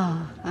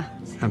 Oh.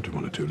 And to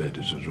one or two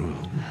ladies as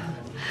well.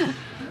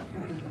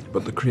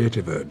 But the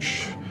creative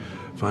urge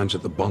finds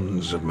that the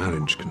bonds of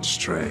marriage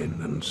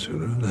constrain, and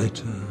sooner or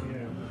later,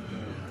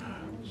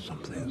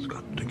 something's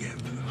got to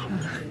give.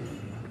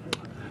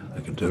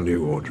 I can tell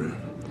you, Audrey,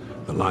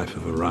 the life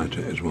of a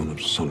writer is one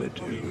of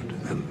solitude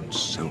and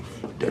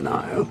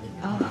self-denial.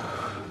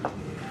 Oh.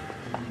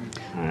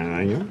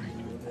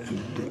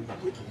 And do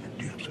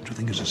you have such a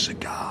thing as a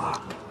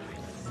cigar?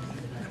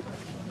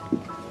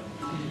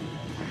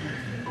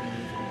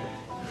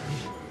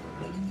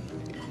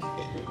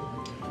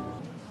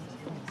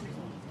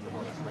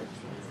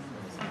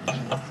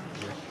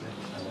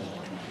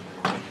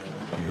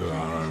 You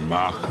are a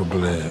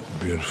remarkably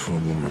beautiful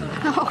woman.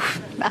 Oh,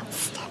 Mel,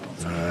 stop.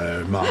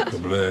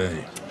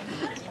 Remarkably.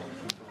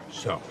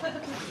 So,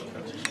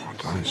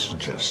 what I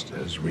suggest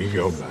is we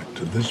go back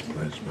to this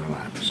place where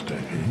I'm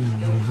staying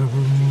and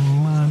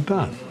have a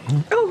done.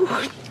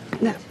 Oh,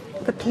 no.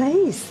 The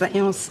place that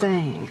you're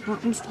staying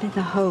happens to be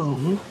the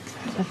home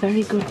of a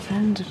very good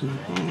friend of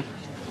mine.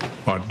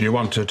 What, do you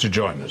want her to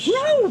join us?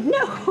 No,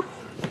 no.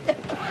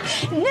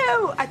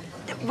 No,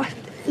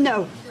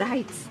 no,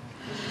 right.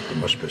 It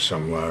must be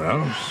somewhere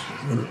else.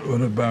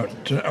 What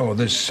about,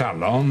 this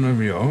salon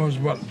of yours?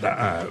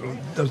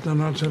 Does that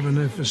not have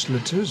any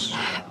facilities?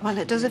 Well,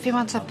 it does if you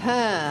want a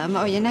perm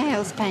or your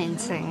nails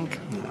painting.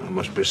 It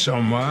must be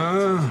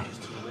somewhere.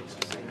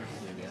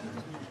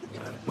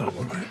 Well,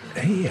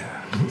 here.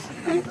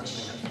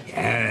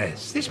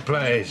 Yes, this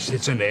place.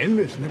 It's an inn,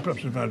 isn't it?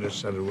 Perhaps if I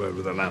just said a word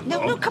with the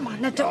landlord. No, come on,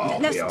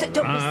 don't be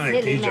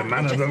silly. He's a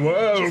man of the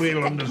world.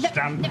 He'll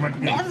understand what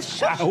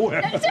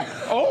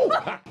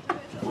Oh!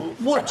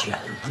 Would you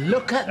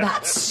look at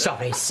that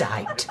sorry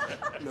sight?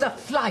 The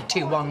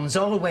flighty ones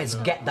always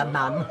get the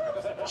man.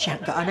 She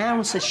ain't got an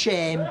ounce of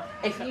shame.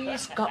 If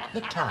he's got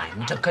the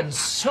time to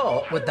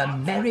consort with the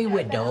merry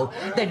widow,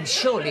 then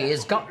surely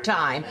he's got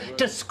time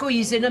to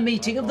squeeze in a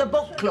meeting of the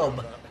book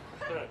club.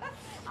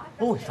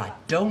 Oh, if I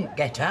don't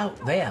get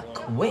out there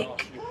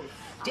quick,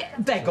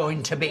 they're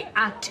going to be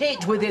at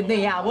it within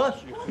the hour.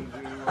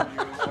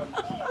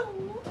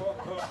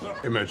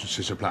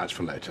 Emergency supplies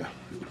for later.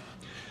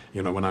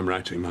 You know, when I'm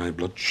writing, my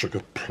blood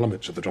sugar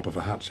plummets at the drop of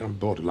a hat, so I'm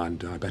borderline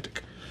diabetic.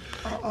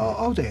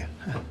 Oh dear.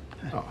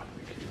 Oh.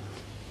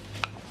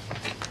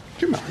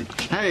 Do you mind?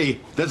 Hey,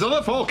 there's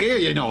other folk here,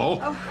 you know.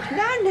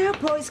 Oh, no,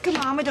 boys, come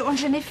on. We don't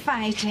want any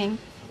fighting.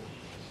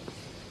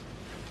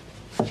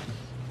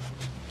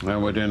 How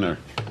was dinner?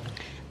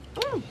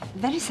 Oh,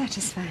 very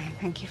satisfying.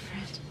 Thank you,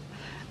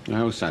 Fred.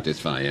 How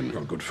satisfying.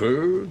 Got good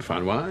food,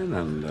 fine wine,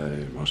 and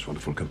a most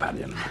wonderful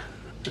companion.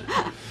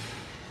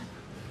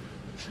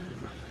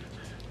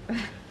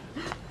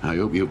 I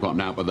hope you've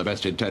gotten out with the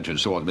best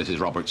intentions towards Mrs.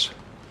 Roberts.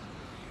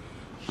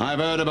 I've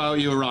heard about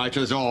you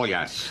writers, oh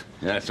yes.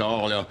 Yes,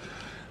 all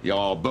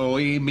your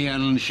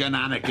bohemian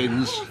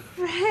shenanigans. Oh,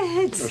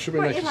 Fred. Should we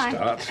let you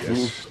start?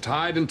 Yes.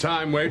 Tide and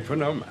time wait for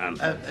no man.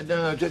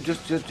 No,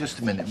 just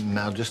a minute,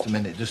 Mel, just a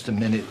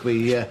minute.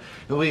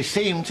 We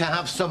seem to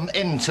have some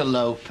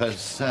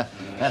interlopers.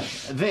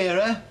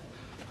 Vera,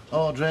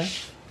 Audrey,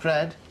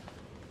 Fred,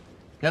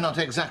 you're not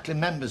exactly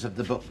members of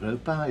the book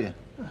group, are you?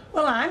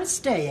 Well, I'm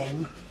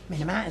staying. I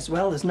mean, I might as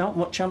well. There's not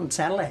much on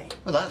telly.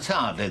 Well, that's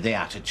hardly the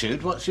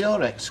attitude. What's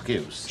your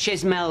excuse?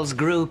 She's Mel's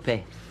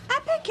groupie. I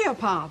beg your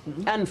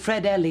pardon? And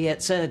Fred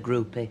Elliott's her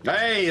groupie.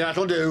 Hey,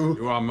 that'll do.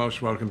 You are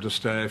most welcome to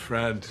stay,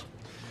 Fred.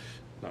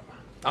 No,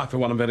 I, for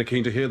one, am very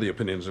keen to hear the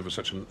opinions of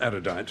such an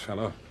erudite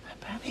fellow.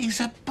 But he's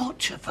a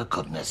butcher, for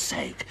goodness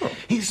sake.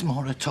 He's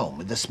more at home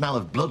with the smell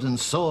of blood and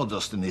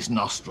sawdust in his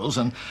nostrils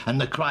and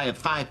the cry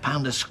of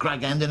 £5 a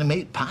scrag end in a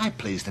meat pie,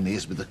 pleased than he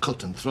is with the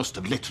cut and thrust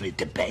of literary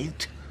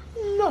debate.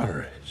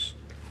 Norris,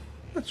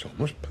 that's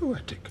almost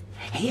poetic.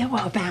 Here,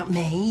 what about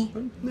me?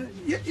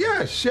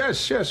 Yes.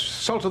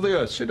 Salt of the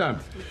earth. Sit down.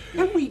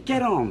 Can we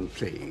get on,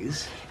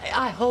 please?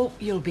 I hope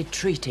you'll be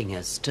treating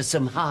us to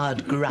some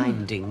hard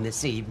grinding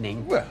this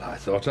evening. Well, I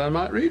thought I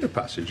might read a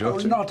passage or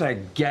two. Not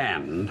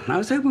again. I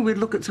was hoping we'd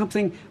look at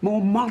something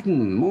more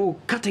modern, more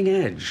cutting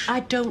edge. I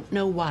don't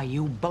know why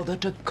you bother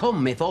to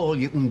come if all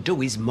you can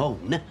do is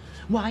moan.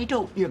 Why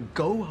don't you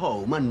go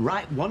home and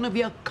write one of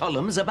your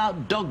columns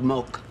about dog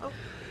muck?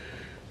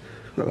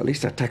 Well, at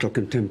least I tackle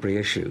contemporary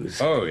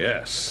issues. Oh,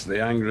 yes.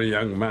 The angry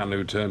young man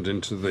who turned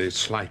into the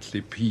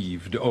slightly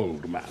peeved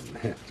old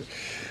man.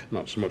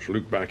 Not so much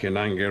look back in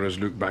anger as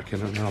look back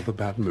in a rather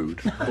bad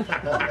mood.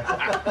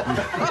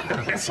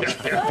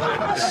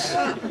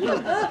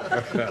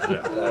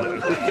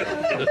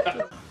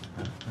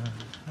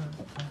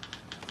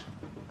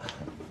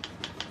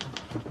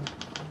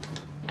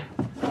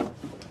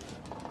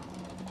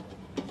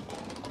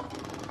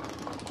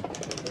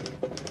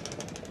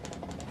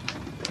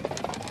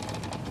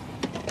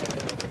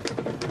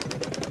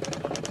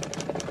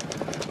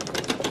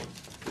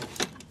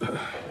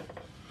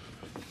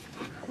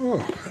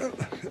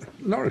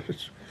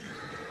 Norris.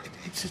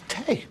 It's a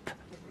tape.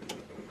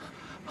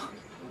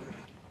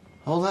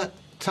 All that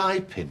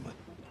typing.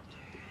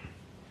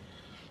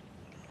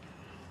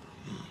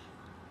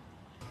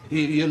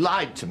 You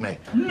lied to me.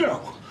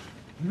 No,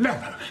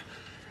 never.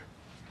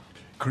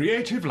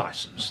 Creative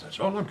license, that's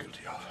all I'm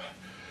guilty of.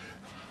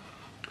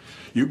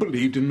 You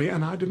believed in me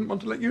and I didn't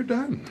want to let you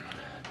down.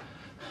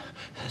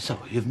 So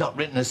you've not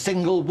written a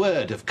single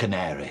word of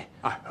Canary?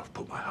 I have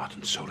put my heart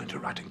and soul into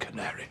writing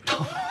Canary.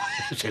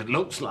 It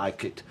looks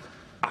like it.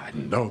 I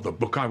know the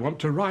book I want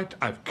to write.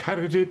 I've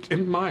carried it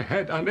in my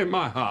head and in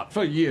my heart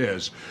for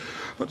years.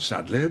 But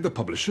sadly, the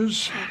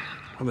publishers,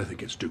 well, they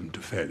think it's doomed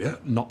to failure.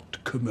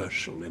 Not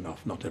commercial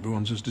enough. Not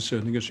everyone's as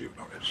discerning as you,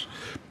 Norris.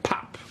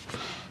 Pap.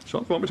 That's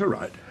what they want me to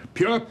write.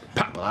 Pure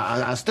pap. Well,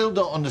 I still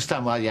don't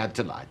understand why you had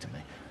to lie to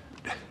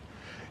me.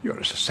 You're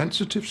a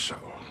sensitive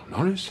soul,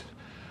 Norris.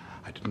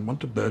 I didn't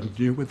want to burden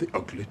you with the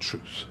ugly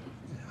truth.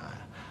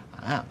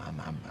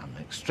 I'm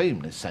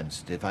extremely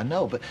sensitive, I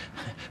know,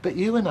 but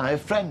you and I are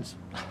friends.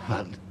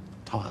 Well,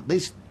 or at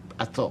least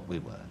I thought we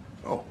were.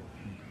 Oh,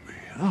 we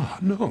are.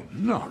 No,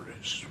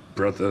 Norris.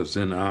 Brothers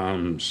in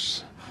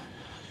arms.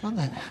 Well,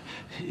 then,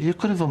 you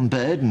could have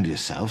unburdened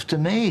yourself to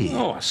me.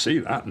 Oh, I see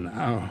that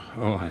now.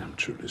 Oh, I am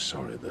truly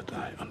sorry that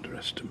I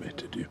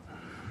underestimated you.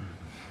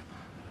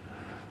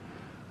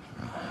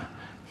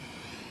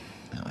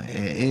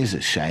 It is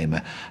a shame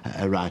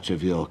a writer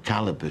of your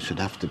calibre should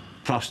have to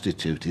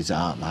prostitute his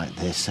art like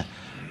this. I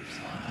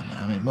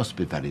mean, it must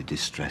be very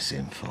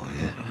distressing for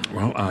you.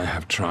 Well, I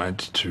have tried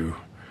to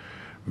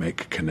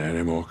make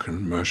Canary more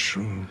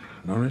commercial,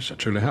 Norris. I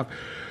truly have.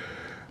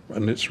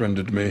 And it's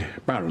rendered me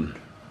barren.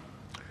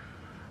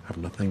 I have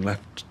nothing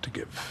left to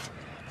give.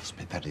 It must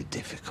be very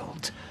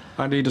difficult.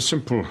 I lead a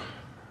simple,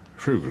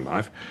 frugal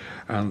life,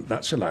 and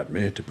that's allowed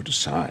me to put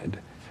aside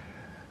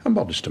a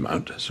modest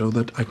amount so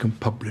that I can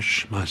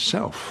publish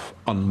myself,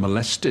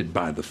 unmolested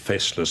by the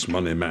faceless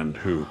money men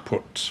who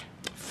put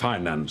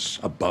finance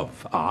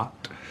above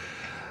art.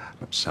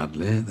 But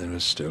sadly, there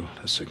is still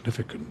a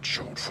significant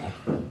shortfall.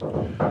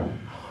 Oh,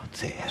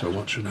 dear. So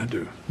what should I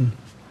do?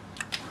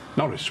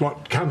 Norris,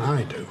 what can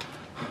I do?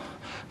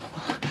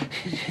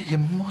 You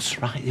must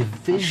write your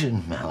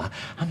vision, Mel.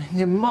 I mean,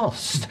 you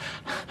must.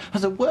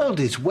 The world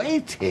is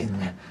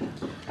waiting.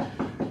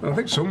 I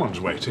think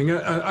someone's waiting.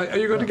 Are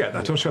you going to get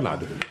that, or shall I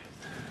do it?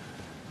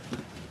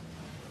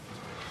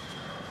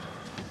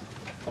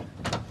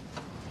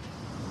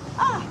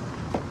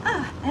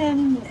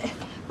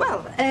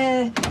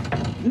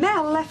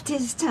 Mel left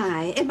his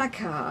tie in my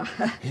car.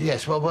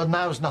 Yes, well,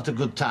 now's not a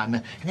good time.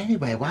 And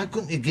anyway, why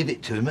couldn't you give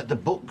it to him at the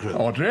book group?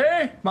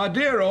 Audrey? My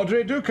dear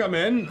Audrey, do come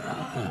in.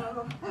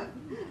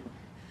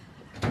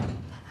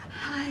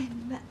 Hi,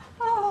 Mel.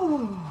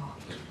 Oh,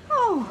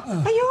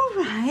 are you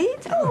all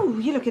right? Oh,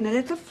 you're looking a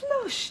little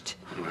flushed.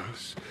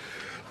 Yes.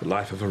 The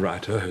life of a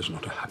writer is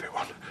not a happy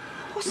one.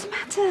 What's the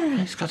matter?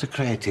 He's got a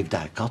creative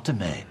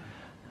dichotomy.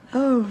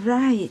 Oh,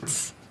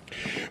 right.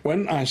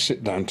 When I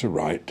sit down to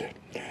write,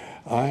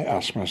 I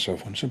ask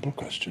myself one simple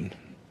question.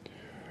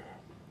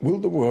 Will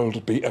the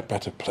world be a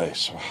better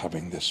place for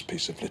having this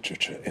piece of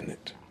literature in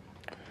it?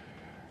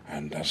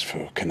 And as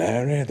for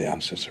Canary, the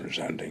answers are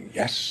resounding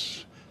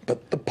yes,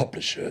 but the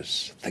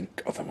publishers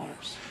think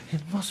otherwise.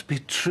 It must be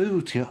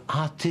true to your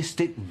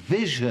artistic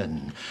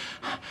vision.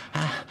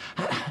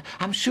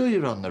 I'm sure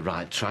you're on the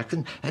right track,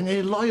 and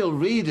your loyal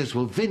readers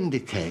will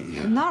vindicate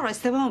you. Norris,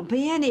 there won't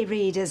be any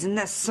readers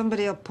unless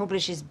somebody will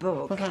publish his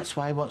book. Well, that's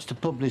why he wants to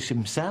publish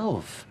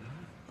himself.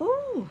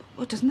 Oh,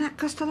 well, doesn't that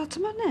cost a lot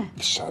of money?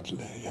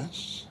 Sadly,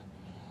 yes.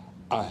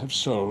 I have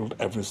sold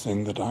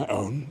everything that I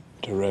own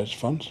to raise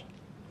funds.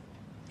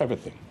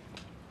 Everything.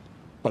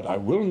 But I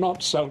will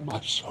not sell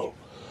my soul.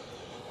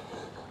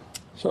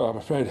 So I'm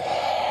afraid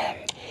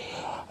I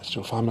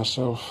still find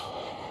myself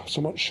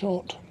somewhat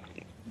short.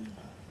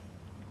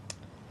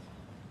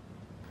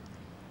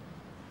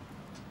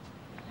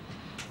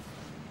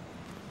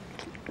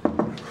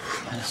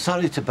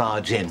 Sorry to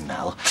barge in,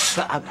 Mel,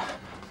 but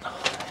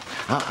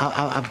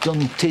I've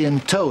done tea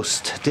and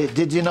toast.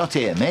 Did you not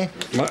hear me?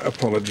 My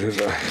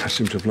apologies. I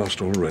seem to have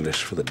lost all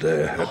relish for the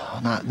day ahead.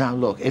 Oh, now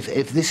look,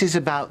 if this is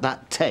about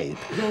that tape,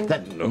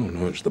 then...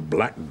 No, it's the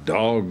black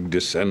dog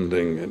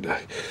descending. And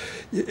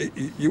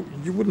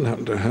you wouldn't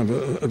happen to have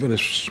a very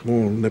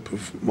small nip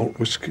of malt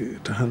whiskey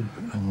to hand?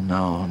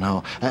 Oh,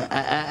 no.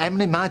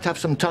 Emily might have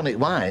some tonic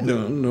wine.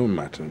 No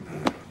matter.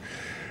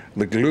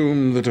 The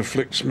gloom that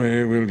afflicts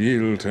me will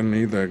yield to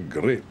neither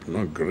grape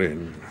nor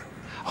grain.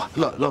 Oh,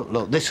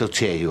 look, this'll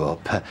cheer you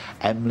up.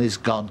 Emily's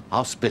gone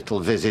hospital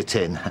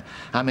visiting.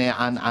 I mean,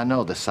 I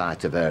know the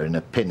sight of her in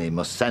a pinny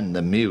must send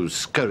the muse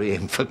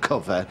scurrying for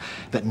cover,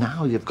 but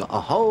now you've got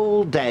a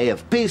whole day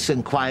of peace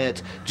and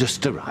quiet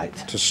just to write.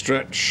 To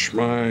stretch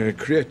my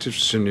creative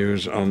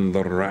sinews on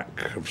the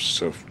rack of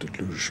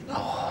self-delusion.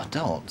 Oh,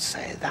 don't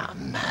say that,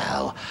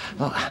 Mel.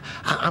 Look,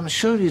 I'm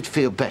sure you'd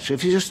feel better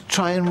if you just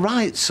try and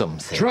write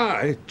something.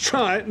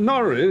 Try,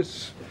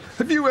 Norris.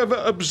 Have you ever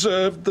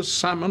observed the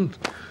salmon?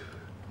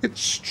 It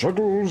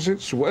struggles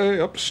its way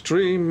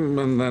upstream,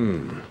 and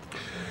then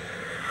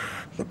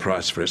the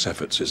price for its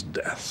efforts is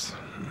death.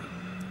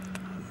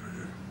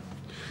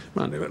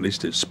 Mind you, at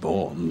least it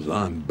spawns.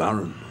 I'm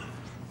barren.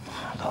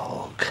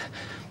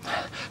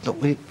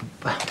 Look,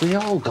 we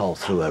all go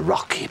through a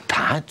rocky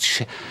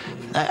patch.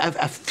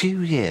 A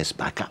few years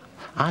back,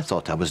 I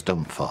thought I was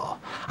done for.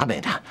 I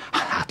mean,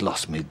 I'd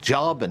lost my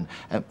job, and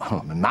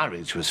my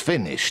marriage was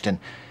finished.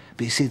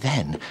 But you see,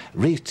 then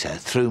Rita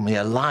threw me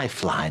a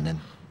lifeline, and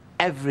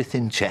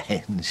everything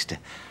changed.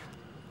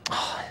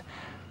 Oh,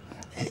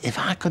 if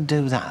I could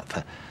do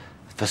that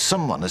for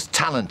someone as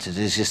talented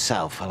as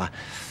yourself, well,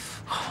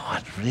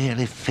 I'd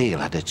really feel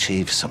I'd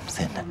achieved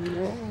something.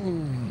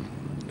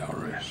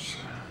 Norris,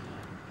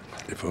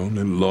 if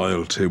only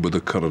loyalty were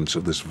the currents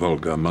of this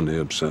vulgar,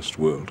 money-obsessed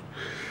world.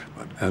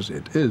 But as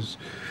it is,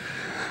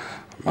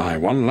 my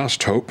one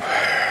last hope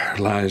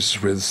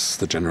lies with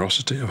the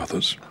generosity of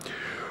others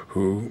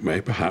who may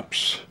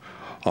perhaps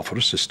offer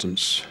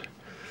assistance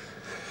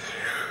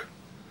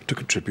to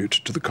contribute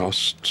to the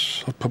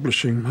costs of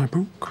publishing my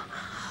book.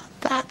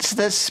 That's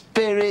the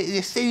spirit.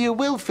 You see, you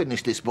will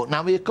finish this book.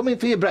 Now, are you coming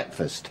for your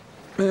breakfast?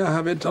 May I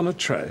have it on a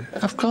tray?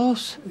 Of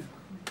course.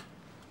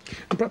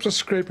 And perhaps a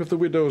scrape of the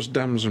widow's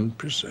damson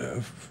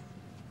preserve.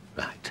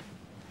 Right.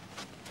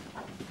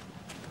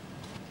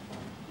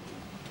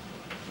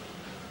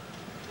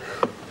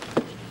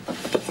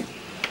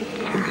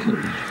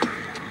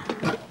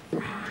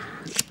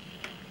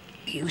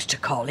 He used to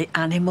call it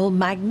animal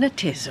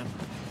magnetism.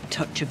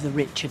 Touch of the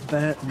Richard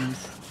Burtons.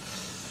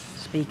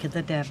 Speak of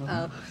the devil.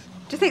 Oh,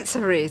 do you think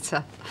so,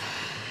 Rita?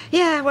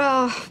 Yeah,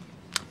 well,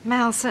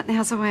 Mel certainly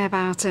has a way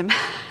about him.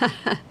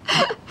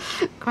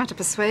 Quite a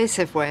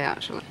persuasive way,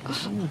 actually.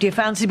 Do you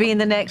fancy being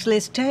the next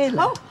Liz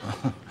Taylor?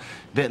 Oh.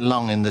 Bit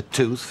long in the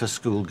tooth for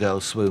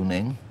schoolgirl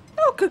swooning.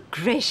 Oh, good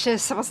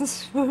gracious, I wasn't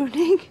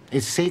swooning.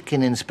 He's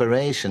seeking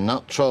inspiration,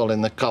 not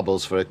trawling the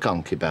cobbles for a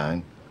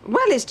concubine.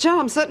 Well, his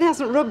charm certainly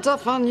hasn't rubbed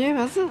off on you,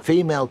 has it?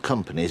 Female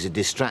company is a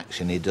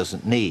distraction he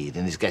doesn't need,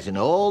 and he's getting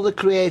all the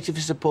creative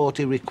support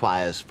he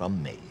requires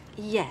from me.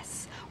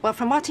 Yes. Well,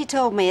 from what he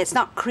told me, it's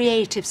not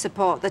creative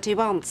support that he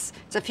wants.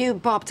 It's a few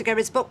bob to get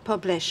his book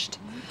published.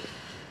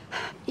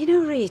 You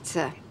know,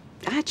 Rita,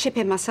 I'd chip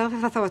in myself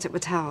if I thought it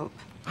would help.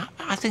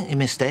 I think you're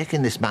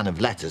mistaking this man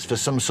of letters for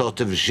some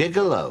sort of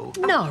gigolo.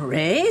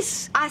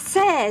 Norris? I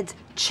said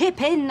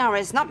chip in,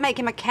 Norris, not make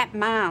him a kept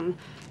man.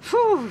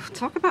 Phew,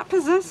 talk about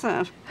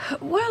possessive.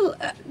 Well,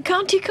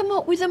 can't he come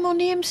up with the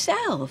money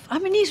himself? I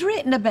mean, he's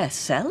written a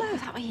bestseller.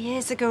 That was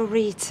years ago,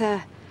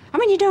 Rita. I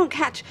mean, you don't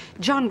catch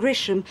John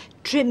Grisham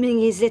trimming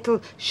his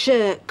little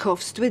shirt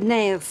cuffs with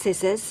nail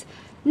scissors.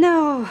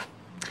 No.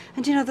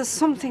 And, you know, there's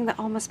something that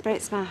almost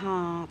breaks my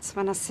heart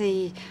when I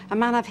see a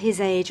man of his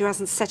age who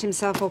hasn't set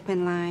himself up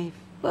in life.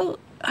 Well,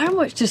 how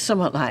much does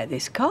something like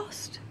this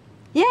cost?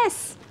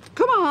 Yes.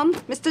 Come on,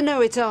 Mr.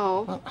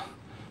 Know-It-All. Well,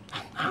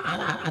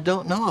 I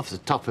don't know off the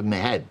top of my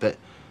head, but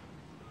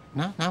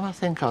now I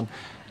think on...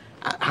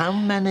 How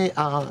many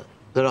are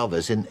there of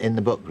us in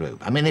the book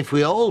group? I mean, if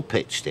we all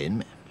pitched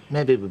in,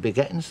 maybe we'd be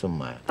getting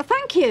somewhere. Well,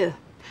 thank you.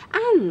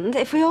 And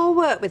if we all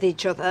work with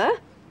each other,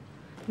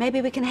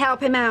 maybe we can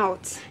help him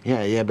out.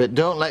 Yeah, but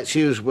don't let's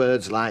use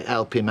words like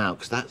help him out,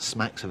 because that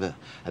smacks of a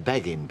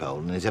begging bowl,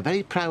 and he's a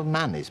very proud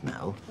man, is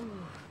Mel.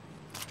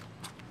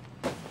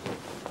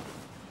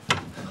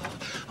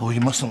 Oh,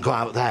 you mustn't go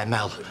out there,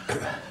 Mel.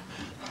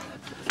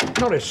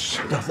 Norris.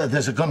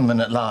 There's a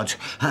gunman at large.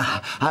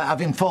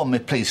 I've informed my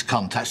police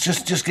contacts.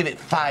 Just give it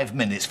 5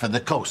 minutes for the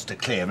coast to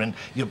clear, and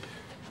you...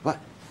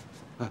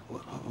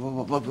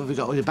 What have we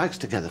got all your bags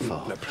together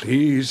for? Now,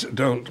 please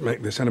don't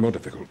make this any more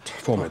difficult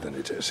for me than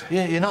it is.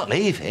 You're not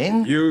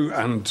leaving. You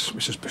and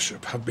Mrs.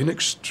 Bishop have been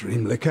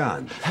extremely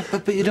kind.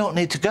 But you don't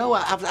need to go.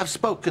 I've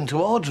spoken to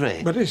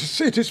Audrey. But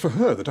it is for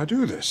her that I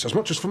do this, as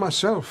much as for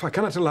myself. I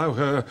cannot allow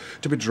her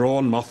to be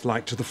drawn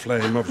moth-like to the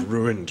flame of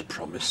ruined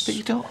promise. But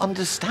you don't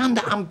understand.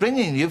 I'm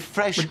bringing you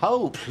fresh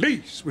hope.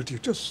 Please, would you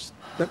just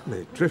let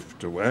me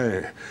drift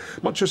away,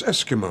 much as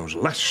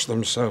Eskimos lash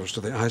themselves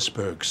to the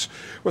icebergs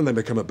when they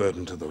become a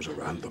burden to those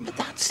around them. But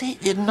that's it.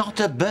 You're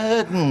not a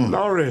burden.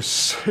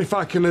 Norris, if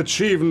I can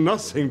achieve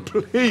nothing,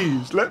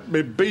 please let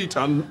me beat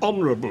an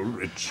honourable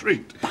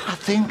retreat. But I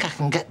think I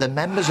can get the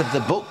members of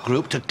the book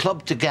group to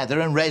club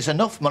together and raise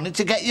enough money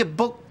to get your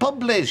book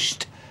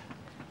published.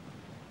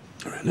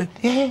 Really?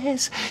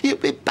 Yes, you'll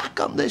be back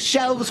on the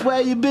shelves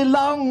where you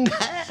belong.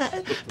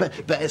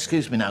 but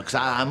excuse me now, because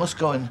I must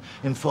go and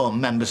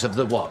inform members of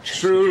the watch.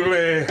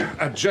 Truly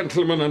a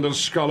gentleman and a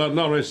scholar,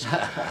 Norris.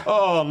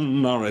 Oh,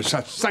 Norris,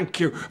 I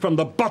thank you from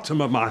the bottom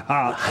of my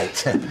heart.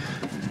 Right.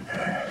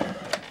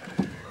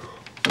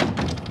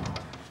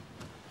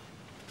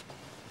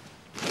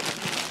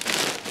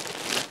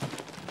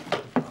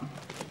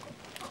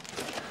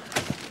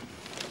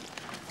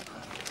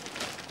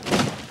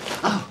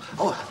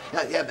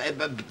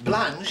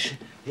 Blanche,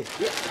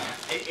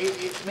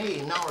 it's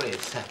me,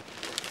 Norris.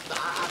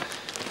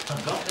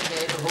 I've got the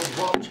neighbourhood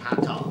watch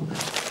hat on.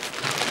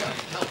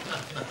 No,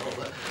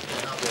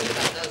 not really.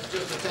 That's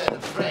just a turn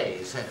of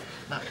phrase.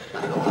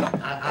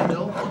 I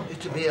don't want you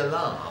to be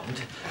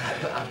alarmed,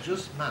 but I've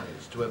just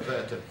managed to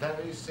avert a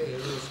very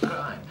serious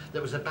crime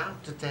that was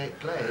about to take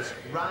place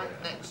right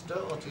next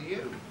door to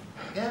you.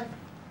 Yeah?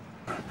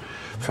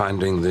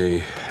 Finding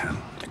the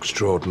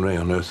extraordinary,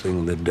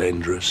 unearthing the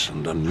dangerous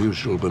and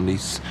unusual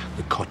beneath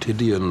the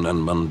quotidian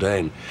and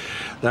mundane.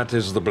 That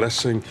is the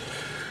blessing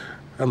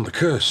and the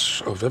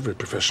curse of every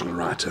professional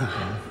writer.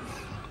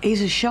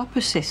 He's a shop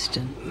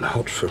assistant.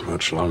 Not for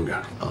much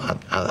longer. Oh,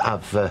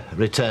 I've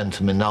returned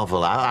to my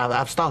novel.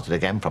 I've started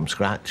again from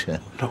scratch.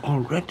 Not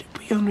already?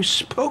 We only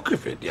spoke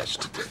of it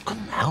yesterday. I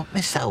couldn't help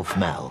myself,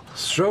 Mel.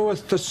 Throw a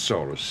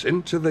thesaurus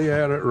into the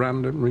air at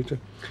random, Rita.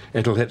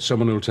 It'll hit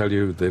someone who'll tell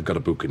you they've got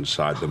a book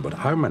inside them, but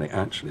how many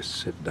actually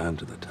sit down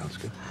to the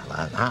task?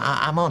 Well,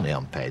 I'm only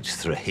on page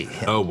 3.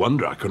 Oh,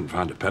 wonder I couldn't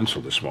find a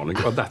pencil this morning.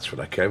 Well, that's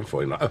what I came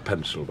for. A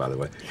pencil, by the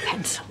way.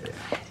 Pencil?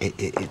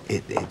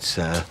 It's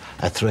a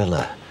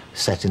thriller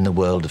set in the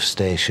world of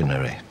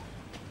stationery.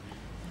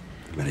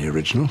 Very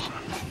original.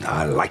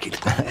 I like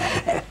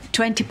it.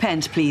 20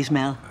 pence, please,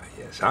 Mel.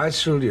 Yes, I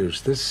shall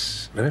use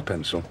this very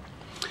pencil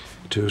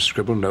to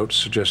scribble notes,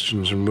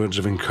 suggestions, and words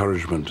of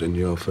encouragement in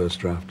your first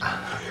draft.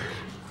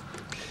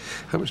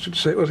 How much did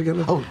you say it was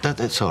again? Oh,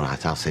 that's all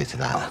right. I'll see to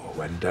that. Oh,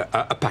 and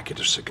a packet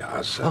of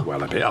cigars.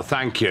 Well,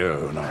 thank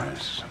you,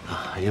 Norris.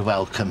 Oh, you're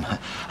welcome.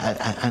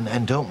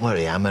 And don't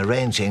worry, I'm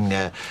arranging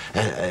an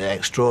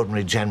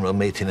extraordinary general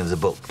meeting of the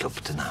book club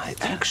tonight.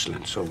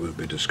 Excellent. So we'll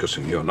be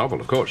discussing your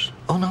novel, of course.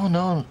 Oh,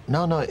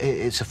 no.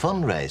 It's a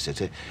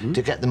fundraiser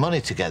to get the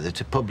money together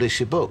to publish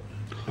your book.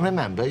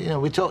 Remember,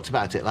 we talked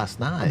about it last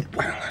night.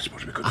 Well, I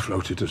suppose we could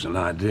float it as an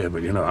idea,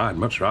 but, I'd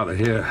much rather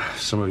hear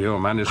some of your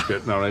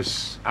manuscript,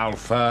 Norris.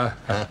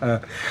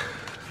 Alpha,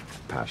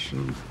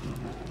 passion.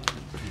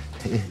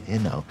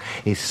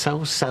 He's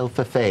so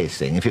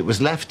self-effacing. If it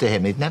was left to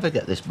him, he'd never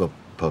get this book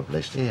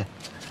published, here.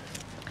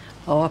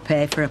 Or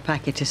pay for a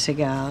packet of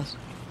cigars.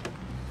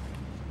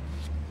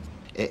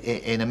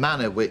 In a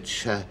manner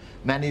which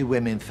many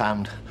women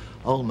found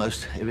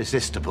almost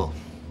irresistible.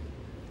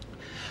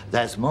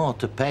 There's more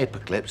to paper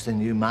clips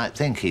than you might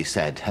think, he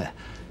said,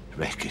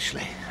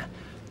 rakishly.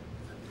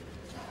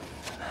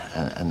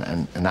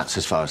 And that's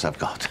as far as I've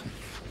got.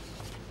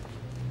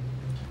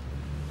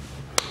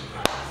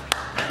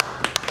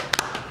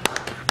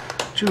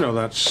 Do you know,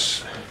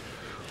 that's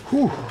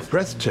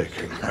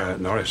breathtaking,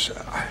 Norris.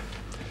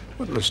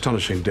 What an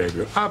astonishing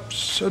debut.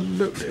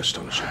 Absolutely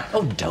astonishing.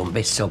 Oh, don't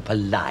be so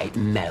polite,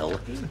 Mel.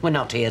 We're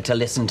not here to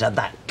listen to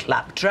that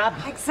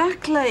claptrap.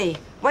 Exactly.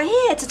 We're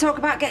here to talk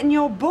about getting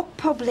your book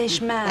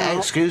published, Mel.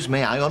 Excuse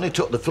me, I only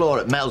took the floor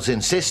at Mel's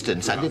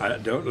insistence.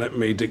 Don't let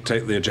me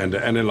dictate the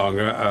agenda any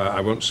longer. I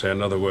won't say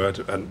another word.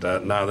 And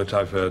now that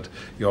I've heard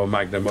your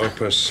magnum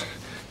opus,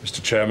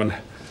 Mr. Chairman,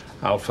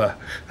 Alpha,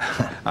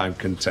 I'm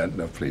content.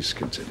 Now, please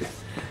continue.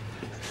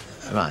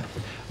 Right.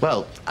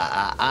 Well,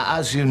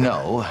 as you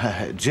know,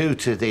 due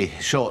to the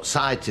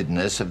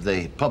short-sightedness of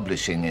the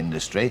publishing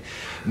industry,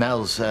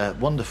 Mel's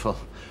wonderful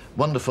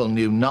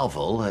new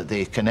novel,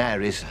 The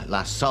Canary's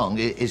Last Song,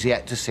 is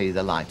yet to see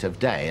the light of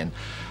day.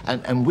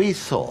 And we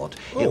thought...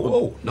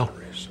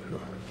 Norris.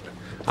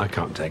 I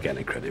can't take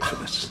any credit for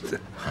this.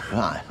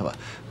 Right. Well,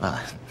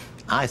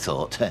 I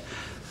thought...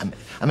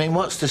 I mean,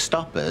 what's to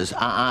stop us,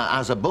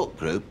 as a book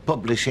group,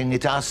 publishing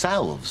it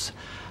ourselves?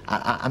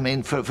 I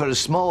mean, for a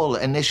small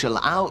initial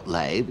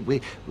outlay,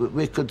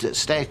 we could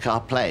stake our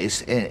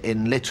place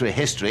in literary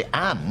history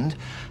and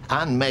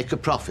make a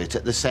profit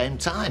at the same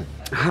time.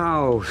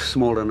 How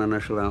small an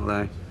initial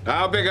outlay?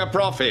 How big a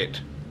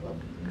profit?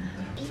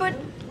 But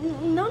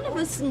none of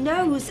us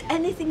knows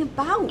anything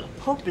about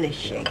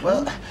publishing.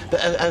 Well,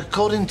 but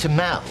according to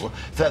Mel,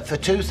 for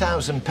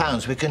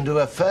 £2,000 we can do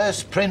a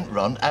first print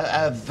run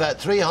of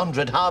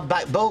 300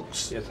 hardback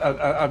books. Yes,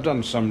 I've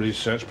done some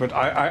research, but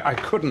I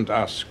couldn't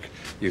ask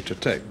you to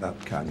take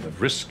that kind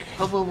of risk.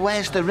 Well,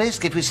 where's the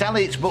risk? If we sell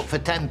each book for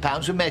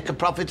 £10, we make a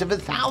profit of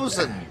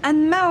 £1,000.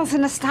 And Mel's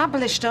an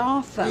established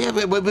author.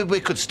 Yeah, we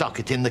could stock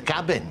it in the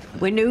cabin.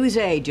 We're news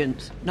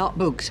agents, not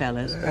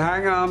booksellers.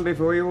 Hang on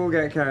before you all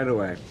get carried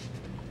away.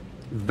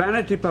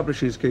 Vanity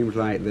publishing schemes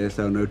like this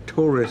are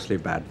notoriously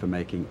bad for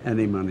making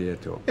any money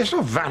at all. It's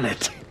not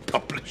vanity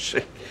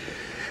publishing.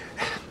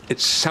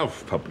 It's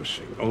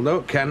self-publishing,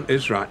 although Ken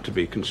is right to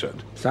be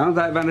concerned. Sounds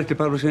like vanity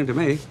publishing to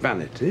me.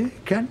 Vanity,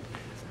 Ken?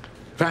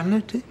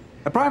 Vanity?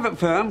 A private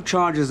firm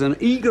charges an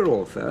eager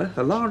author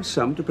a large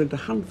sum to print a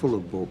handful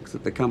of books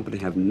that the company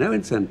have no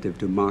incentive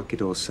to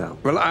market or sell.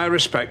 Well, I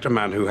respect a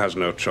man who has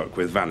no truck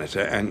with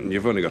vanity, and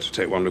you've only got to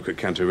take one look at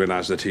Ken to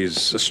realise that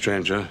he's a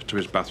stranger to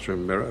his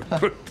bathroom mirror.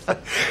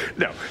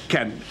 No,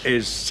 Ken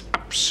is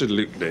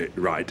absolutely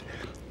right.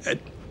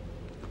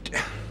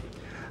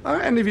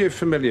 Are any of you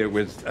familiar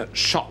with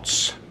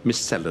Shott's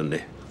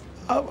Miscellany?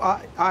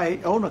 Oh, I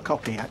own a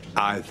copy.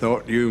 I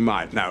thought you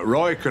might. Now,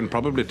 Roy can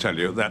probably tell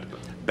you that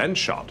Ben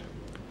Shott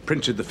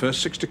printed the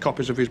first 60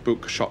 copies of his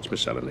book, Shott's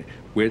Miscellany,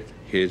 with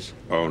his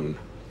own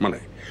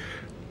money.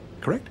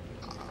 Correct?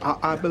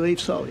 I believe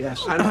so,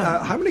 yes. And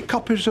how many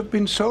copies have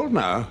been sold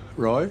now,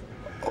 Roy?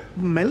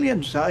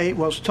 Millions. It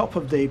was top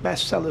of the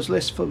bestsellers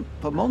list for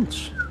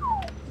months.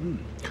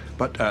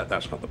 But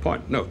that's not the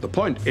point. No, the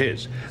point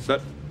is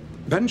that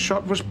Ben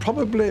Shott was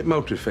probably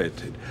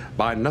motivated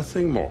by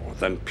nothing more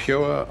than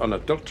pure,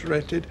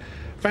 unadulterated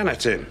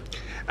vanity.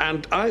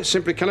 And I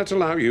simply cannot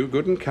allow you,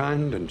 good and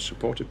kind and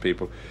supportive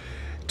people,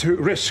 to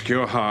risk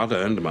your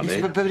hard-earned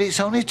money. But it's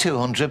only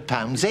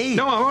 £200 each.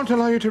 No, I won't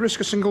allow you to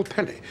risk a single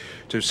penny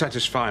to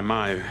satisfy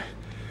my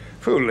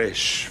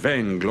foolish,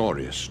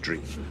 vainglorious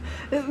dream.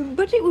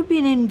 But it would be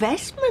an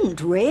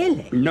investment,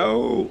 really.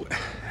 No,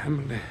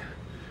 Emily.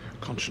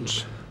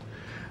 Conscience.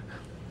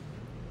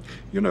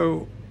 You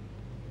know,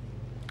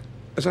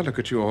 as I look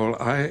at you all,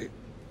 I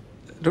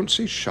don't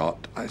see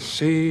Shott. I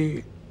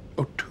see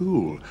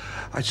O'Toole.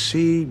 I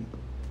see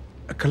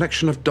a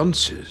collection of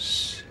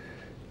dunces.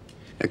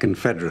 A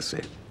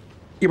confederacy.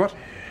 You what?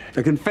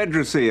 A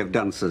confederacy of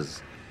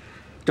dunces.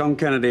 John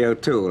Kennedy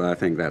O'Toole, I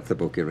think that's the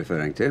book you're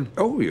referring to.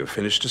 Oh, you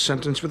finished a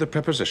sentence with a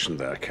preposition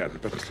there, Ken,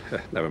 but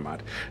never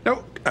mind.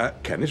 No,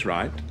 Ken is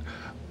right.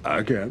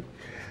 Again.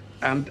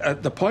 And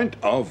the point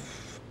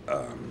of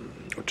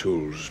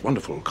O'Toole's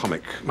wonderful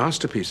comic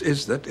masterpiece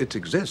is that it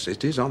exists.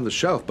 It is on the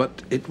shelf,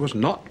 but it was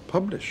not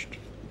published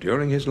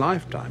during his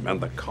lifetime, and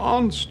the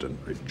constant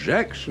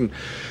rejection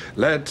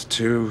led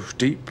to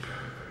deep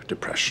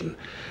depression,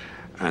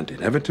 and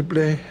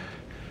inevitably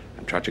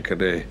and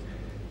tragically,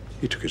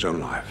 he took his own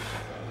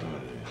life.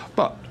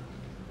 But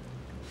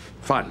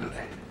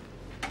finally,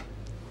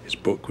 his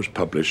book was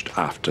published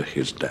after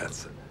his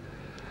death.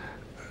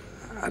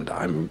 And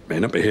I may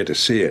not be here to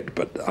see it,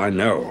 but I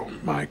know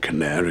my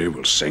canary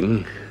will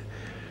sing.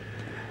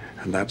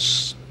 And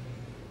that's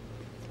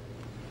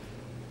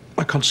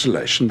my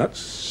consolation.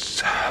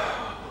 That's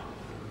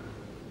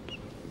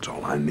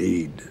all I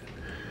need.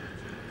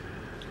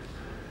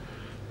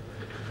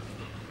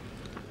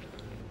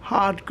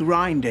 Hard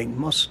grinding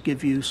must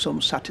give you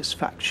some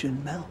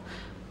satisfaction, Mel.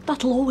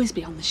 That'll always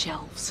be on the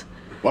shelves.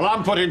 Well,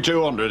 I'm putting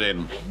 200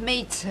 in.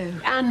 Me too.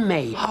 And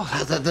me. Oh,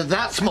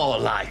 that's more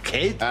like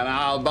it. And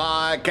I'll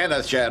buy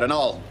Kenneth's share and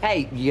all.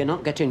 Hey, you're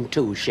not getting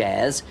 2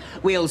 shares.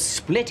 We'll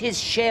split his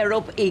share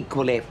up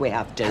equally if we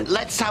have to.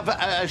 Let's have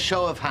a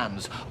show of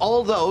hands.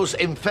 All those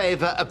in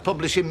favour of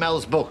publishing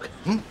Mel's book.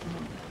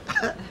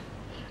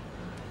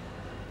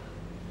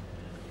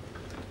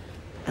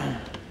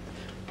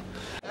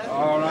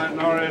 All right,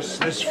 Norris,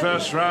 this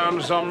first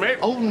round's on me.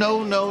 Oh,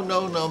 no,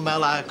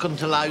 Mel. I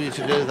couldn't allow you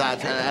to do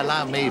that.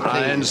 Allow me, please.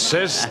 I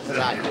insist.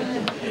 Right.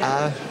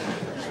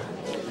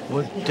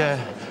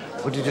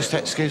 Would you just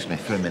excuse me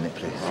for a minute,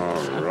 please?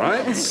 All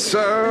right.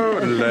 So,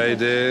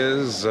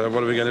 ladies,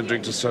 what are we going to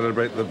drink to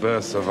celebrate the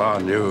birth of our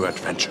new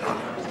adventure?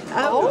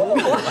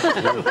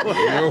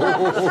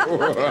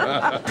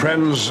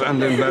 Friends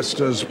and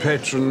investors,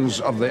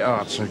 patrons of the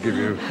arts, I give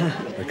you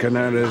the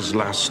Canary's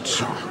last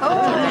song.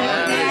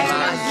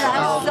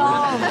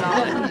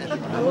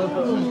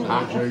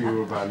 I'll tell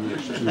you about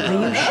this too.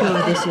 Are you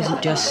sure this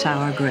isn't just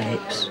sour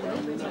grapes?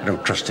 I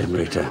don't trust him,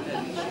 Rita.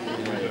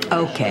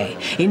 OK,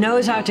 he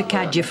knows how to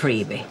cadge a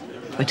freebie.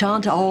 But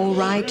aren't all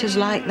writers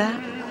like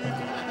that?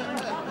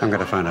 I'm going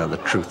to find out the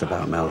truth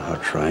about Mel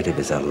Hodgright if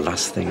it's the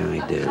last thing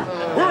I do.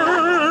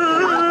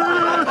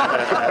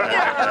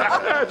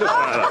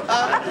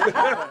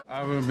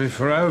 I will be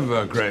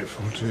forever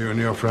grateful to you and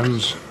your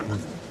friends.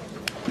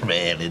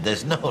 Really,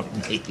 there's no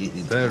need.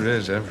 There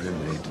is every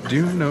need. Do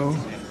you know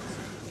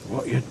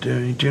what you're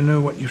doing? Do you know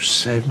what you've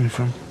saved me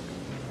from?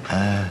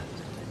 I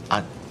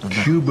don't know.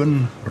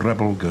 Cuban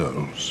rebel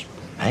girls.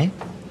 Eh?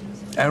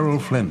 Errol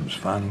Flynn's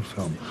final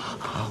film.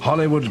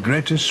 Hollywood's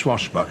greatest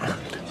swashbuckler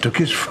took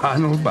his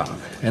final bow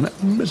in a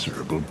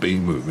miserable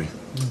B-movie.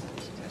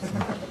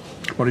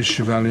 What is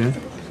Chevalier?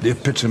 The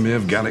epitome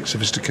of Gallic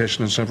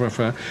sophistication and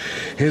savoir-faire.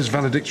 His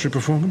valedictory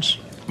performance?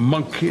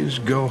 Monkeys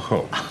go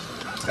home.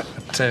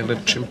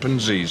 Tailored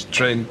chimpanzees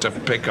trained to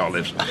pick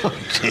olives.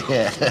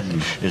 Yeah,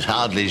 it's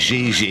hardly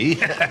Gigi.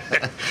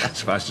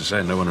 Suffice to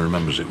say, no one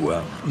remembers it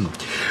well.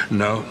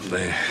 No,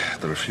 there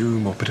are a few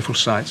more pitiful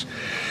sights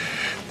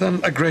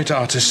than a great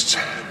artist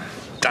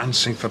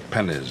dancing for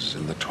pennies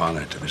in the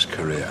twilight of his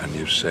career, and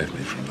you saved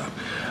me from that.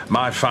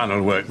 My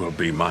final work will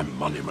be my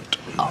monument.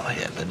 Oh,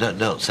 yeah, but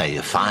don't say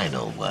your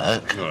final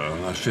work.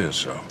 Well, I fear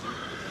so.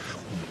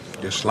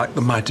 Just like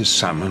the mighty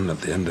salmon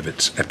at the end of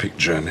its epic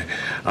journey,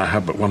 I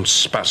have but one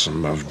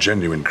spasm of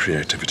genuine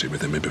creativity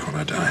within me before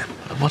I die.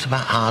 What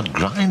about hard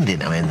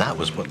grinding? I mean, that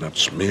was what...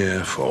 That's mere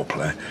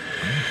foreplay.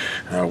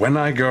 When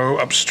I go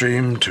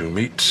upstream to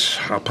meet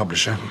our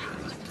publisher,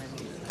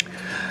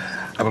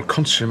 I will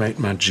consummate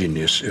my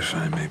genius, if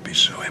I may be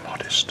so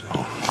immodest.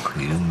 Oh,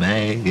 you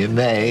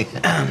may.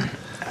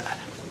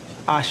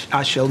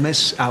 I shall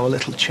miss our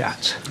little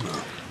chat.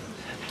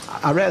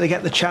 I rarely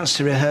get the chance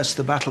to rehearse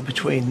the battle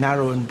between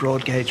narrow and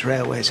broad gauge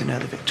railways in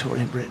early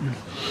Victorian Britain.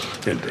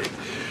 Indeed.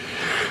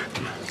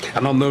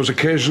 And on those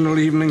occasional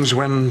evenings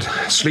when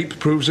sleep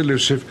proves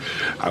elusive,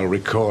 I'll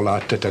recall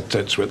our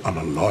tete-a-tetes with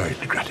unalloyed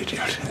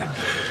gratitude.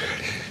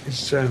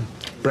 Is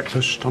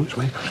breakfast on its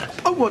way?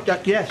 Oh, what?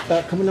 Yes,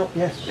 coming up,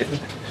 yes.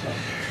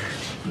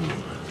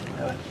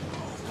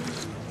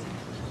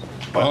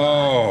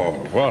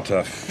 Oh, what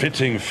a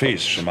fitting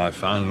feast for my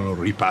final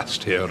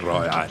repast here,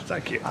 Roy. I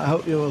thank you. I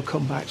hope you will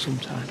come back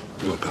sometime.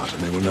 Your part of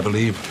me will never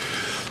leave.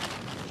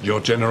 Your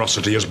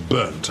generosity is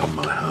burnt on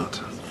my heart.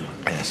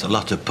 Yes, a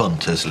lot of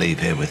punters leave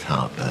here with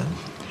heartburn.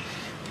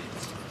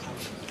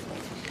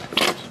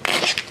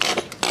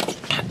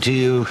 Do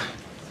you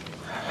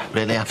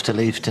really have to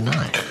leave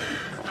tonight?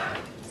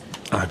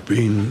 I've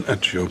been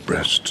at your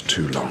breast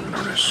too long,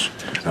 Norris,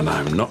 and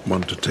I'm not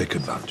one to take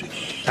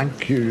advantage.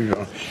 Thank you.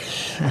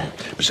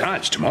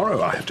 Besides,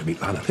 tomorrow I have to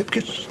meet Lionel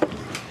Hipkiss.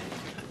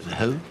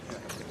 Who?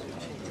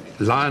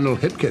 Lionel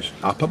Hipkiss,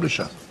 our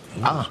publisher.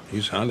 Ah.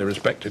 He's highly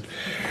respected.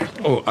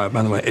 Oh,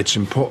 by the way, it's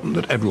important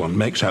that everyone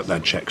makes out their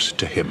cheques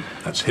to him.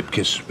 That's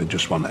Hipkiss with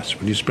just one S.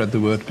 Will you spread the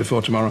word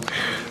before tomorrow?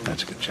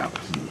 That's a good chap.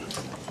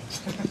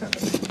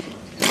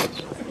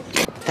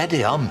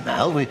 Steady on,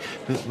 Mel.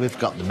 We've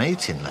got the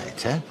meeting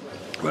later.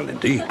 Well,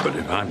 indeed, but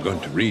if I'm going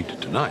to read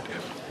tonight,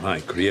 my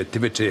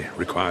creativity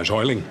requires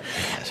oiling.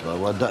 Yes,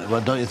 well,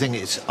 don't you think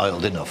it's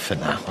oiled enough for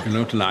now? You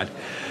know, tonight,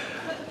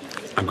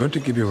 I'm going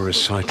to give you a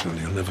recital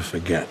you'll never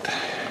forget.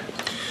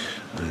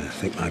 I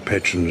think my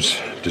patrons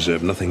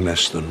deserve nothing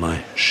less than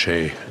my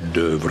chef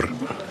d'oeuvre.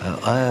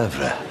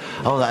 Oeuvre?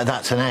 Oh,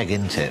 that's an egg,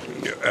 isn't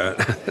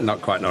it?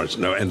 Not quite, Norris.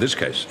 No, in this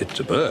case, it's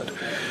a bird.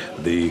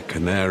 The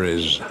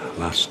canary's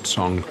last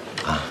song.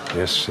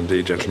 Yes,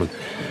 indeed, gentlemen.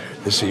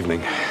 This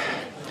evening,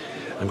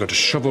 I'm going to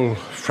shovel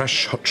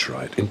fresh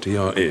hutchright into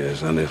your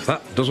ears, and if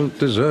that doesn't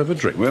deserve a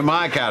drink... Will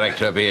my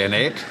character be in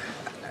it?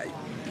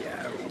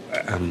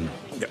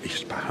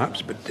 Yes,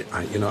 perhaps, but,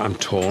 I'm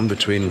torn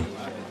between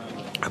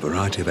a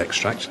variety of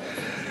extracts.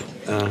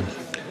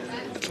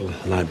 Little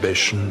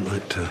libation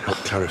might help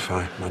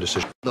clarify my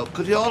decision. Look,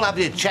 could you all have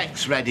your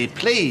checks ready,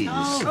 please?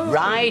 All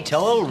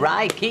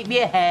right, keep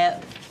your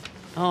hair...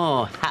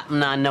 Oh,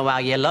 happen I know how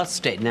you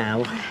lost it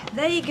now.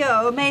 There you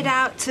go, made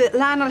out to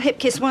Lionel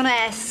Hipkiss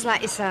 1S,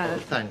 like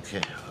yourself. Thank you,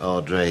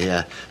 Audrey.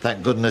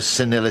 Thank goodness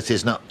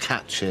senility's not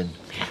catching.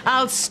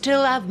 I'll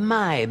still have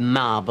my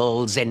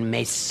marbles in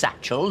me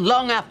satchel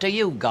long after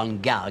you've gone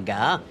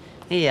gaga.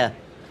 Here.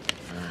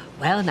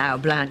 Well, now,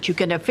 Blanche, you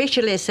can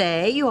officially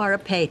say you are a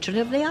patron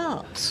of the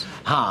arts.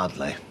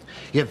 Hardly.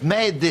 You've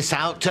made this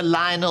out to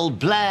Lionel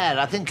Blair.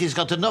 I think he's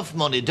got enough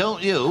money,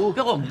 don't you?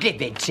 Oh,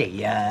 give it to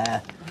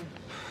you.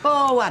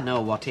 Oh, I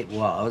know what it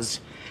was.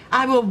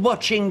 I was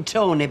watching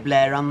Tony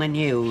Blair on the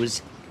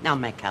news. I'll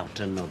make out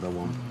another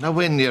one. Now,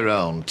 in your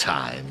own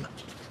time.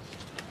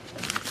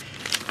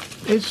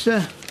 Is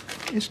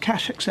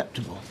cash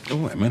acceptable?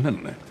 Oh,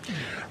 eminently.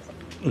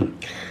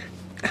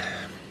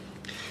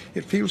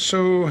 It feels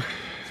so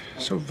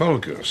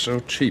vulgar, so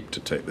cheap to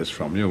take this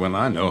from you when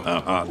I know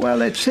how hard...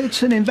 Well,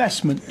 it's an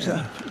investment.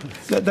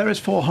 There is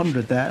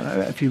 400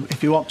 there, if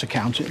you want to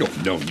count it.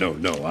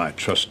 No, I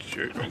trust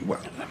you.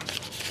 Well,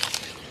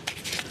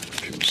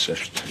 if you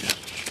insist,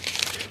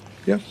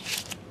 yes.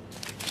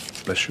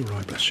 Bless you,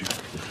 Roy, bless you.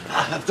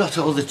 I've got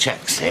all the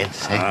checks in,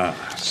 see?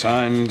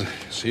 Signed,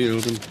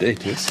 sealed and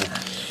dated. Yes, sir.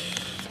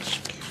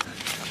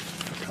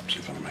 Perhaps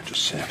if I might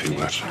just say a few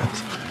words.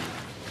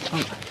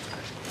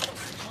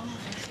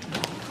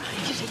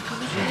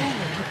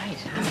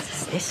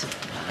 This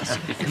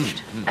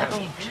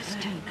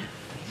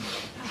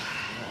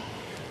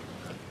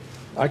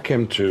I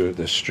came to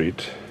this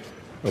street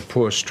a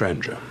poor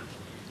stranger.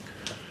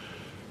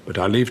 But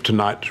I leave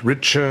tonight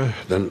richer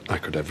than I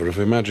could ever have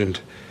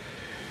imagined.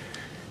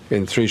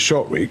 In 3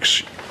 short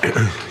weeks,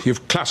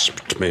 you've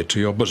clasped me to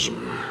your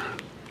bosom,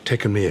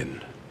 taken me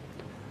in.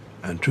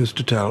 And truth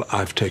to tell,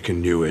 I've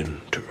taken you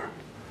in too.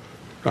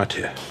 Right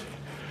here.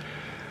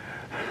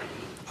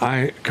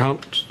 I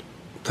can't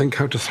think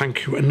how to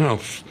thank you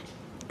enough.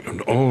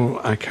 And all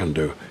I can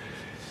do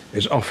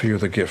is offer you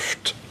the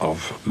gift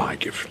of my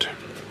gift.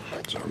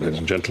 So, ladies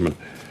and gentlemen,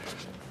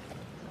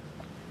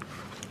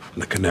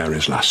 the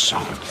Canary's last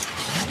song.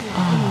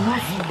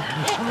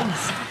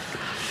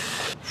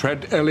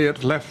 Fred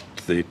Elliot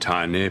left the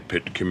tiny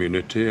pit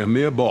community a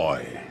mere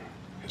boy,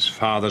 his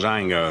father's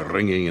anger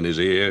ringing in his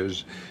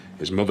ears,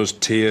 his mother's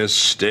tears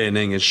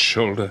staining his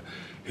shoulder,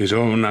 his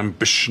own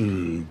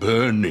ambition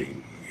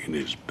burning in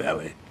his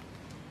belly.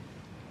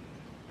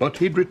 But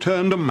he'd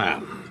returned a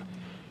man,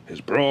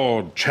 his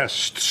broad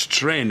chest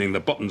straining the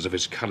buttons of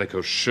his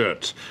calico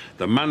shirt,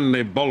 the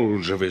manly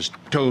bulge of his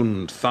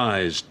toned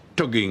thighs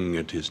tugging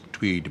at his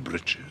tweed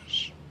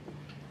breeches.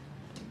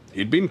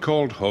 He'd been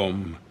called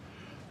home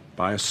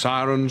by a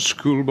siren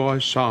schoolboy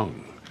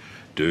song.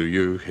 Do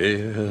you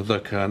hear the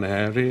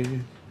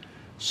canary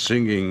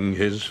singing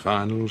his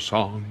final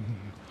song?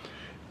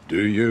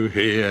 Do you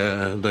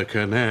hear the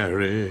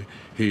canary?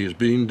 He's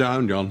been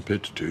down yon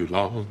pit too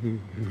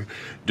long.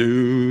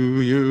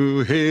 Do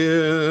you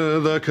hear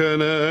the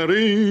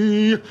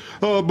canary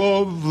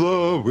above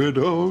the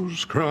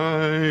widow's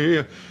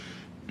cry?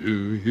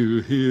 Do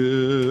you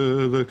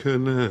hear the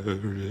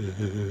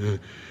canary?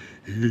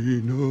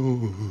 He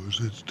knows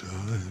it's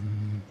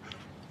time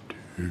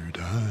to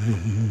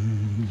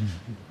die.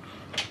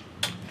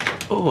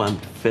 Oh, I'm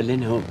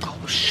filling up.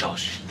 Oh,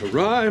 shush. The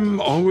rhyme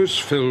always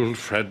filled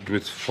Fred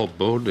with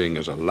foreboding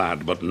as a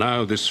lad, but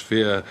now this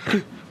fear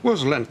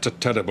was lent a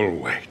terrible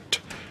weight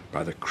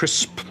by the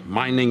crisp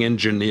mining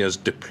engineer's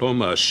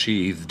diploma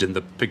sheathed in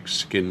the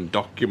pigskin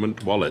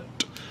document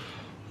wallet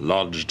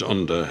lodged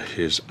under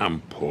his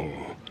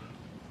ample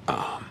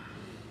arm.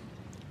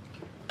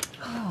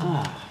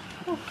 Oh.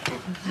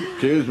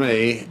 Excuse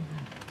me,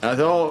 I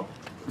thought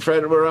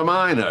Fred were a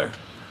miner.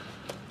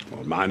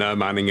 Well,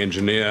 mining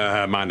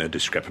engineer, minor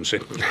discrepancy.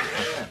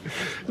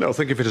 No,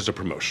 think of it as a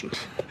promotion.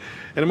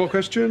 Any more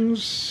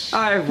questions?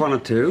 I have 1 or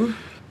 2.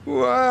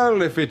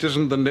 Well, if it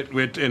isn't the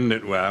nitwit in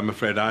knitwear, I'm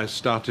afraid I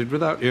started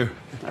without you.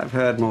 I've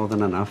heard more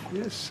than enough.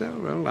 Yes,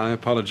 well, I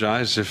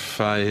apologize if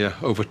I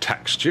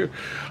overtaxed you.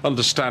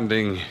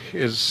 Understanding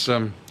is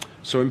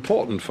so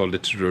important for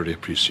literary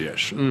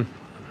appreciation.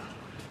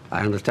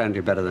 I understand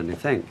you better than you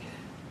think.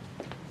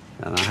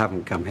 And I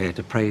haven't come here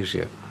to praise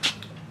you.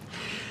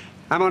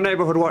 I'm on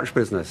neighbourhood watch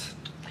business.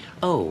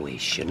 Oh, he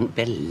shouldn't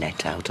be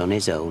let out on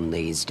his own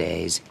these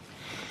days.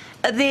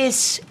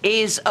 This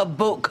is a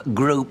book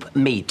group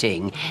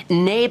meeting.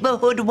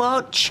 Neighbourhood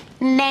watch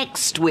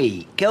next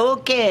week,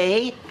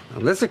 OK?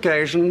 On this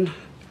occasion,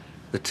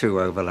 the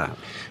two overlap.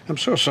 I'm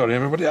so sorry,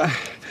 everybody. I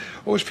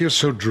always feel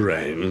so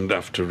drained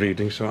after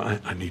reading, so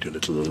I need a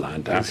little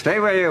line down. Stay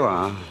where you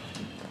are,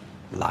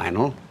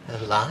 Lionel.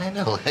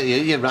 Lionel?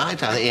 You're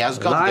right, he has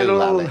got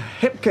Lionel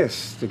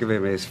Hipkiss, to give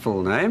him his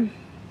full name.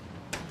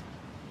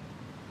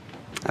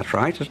 That's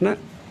right, isn't it?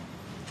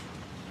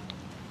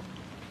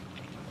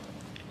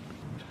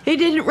 He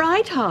didn't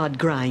write hard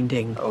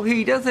grinding. Oh,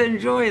 he does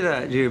enjoy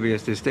that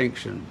dubious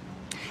distinction.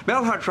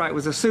 Mel Hutright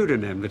was a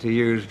pseudonym that he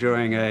used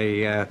during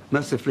a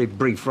mercifully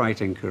brief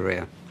writing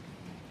career.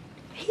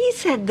 He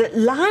said that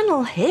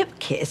Lionel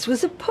Hipkiss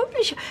was a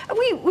publisher.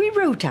 We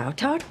wrote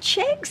out our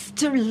cheques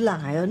to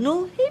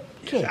Lionel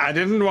Hipkiss. I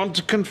didn't want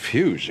to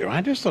confuse you.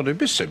 I just thought it'd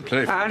be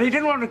simpler. And he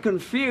didn't want to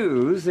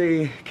confuse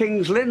the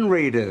King's Lynn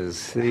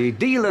readers, the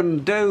Deal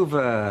and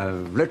Dover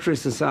Literary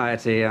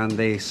Society and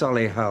the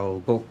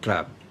Solihull Book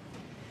Club.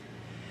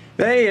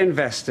 They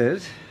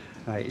invested,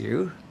 like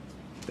you,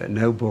 that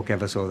no book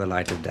ever saw the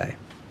light of day.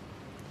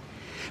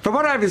 From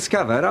what I've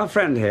discovered, our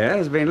friend here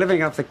has been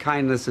living off the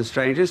kindness of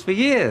strangers for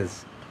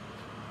years,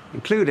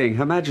 including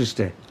Her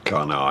Majesty.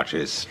 Con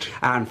artist.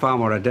 And far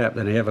more adept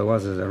than he ever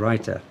was as a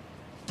writer.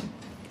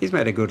 He's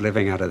made a good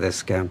living out of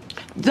this scam.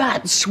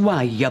 That's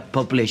why your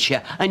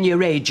publisher and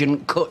your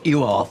agent cut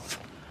you off.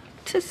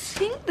 To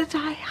think that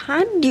I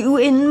had you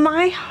in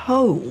my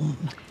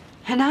home.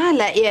 And I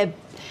let you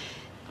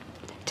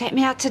take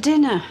me out to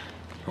dinner.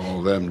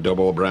 All them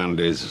double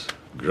brandies,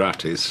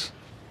 gratis.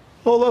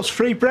 All those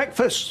free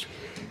breakfasts.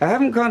 I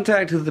haven't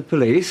contacted the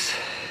police.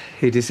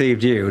 He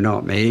deceived you,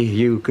 not me.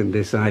 You can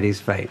decide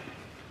his fate.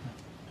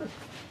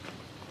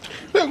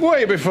 Look,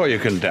 wait before you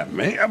condemn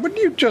me. Would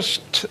you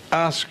just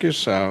ask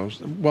yourselves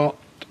what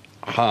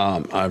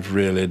harm I've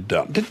really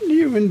done? Didn't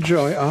you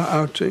enjoy our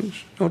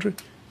outings, Audrey?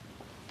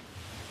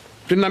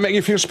 Didn't that make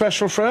you feel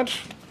special, Fred?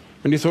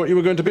 When you thought you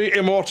were going to be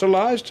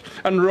immortalised?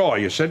 And Roy,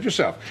 you said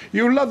yourself,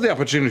 you loved the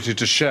opportunity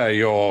to share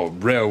your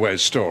railway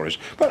stories.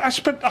 But I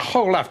spent the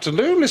whole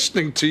afternoon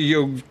listening to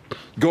you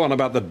go on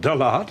about the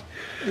dullard.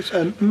 It's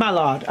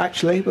mallard,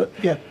 actually, but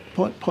yeah,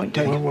 point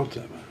taken. Well,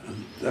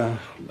 whatever.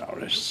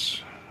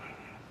 Norris,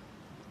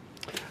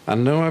 I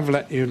know I've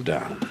let you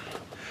down.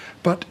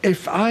 But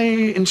if I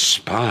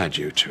inspired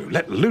you to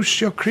let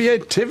loose your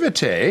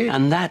creativity...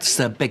 And that's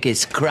the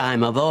biggest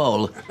crime of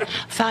all.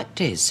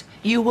 Fact is,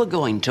 you were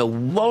going to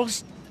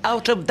waltz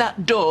out of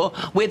that door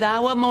with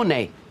our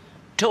money.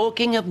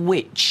 Talking of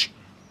which...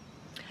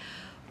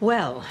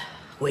 Well,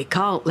 we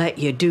can't let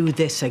you do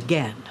this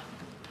again.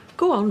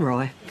 Go on,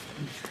 Roy.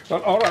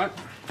 Well, all right.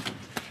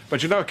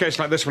 But you know, a case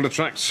like this will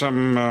attract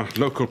some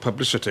local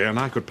publicity, and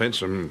I could paint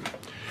some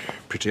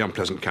pretty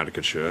unpleasant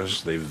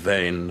caricatures. The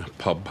vain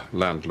pub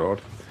landlord,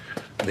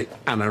 the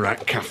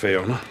anorak cafe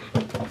owner,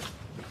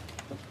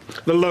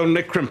 the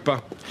lonely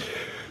crimper,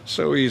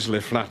 so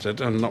easily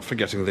flattered, and not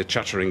forgetting the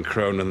chattering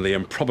crone and the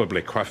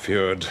improbably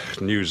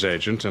coiffured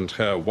newsagent and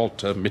her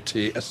Walter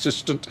Mitty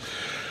assistant,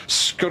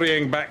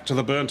 scurrying back to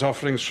the burnt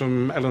offerings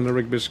from Eleanor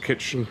Rigby's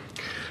kitchen.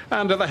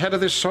 And at the head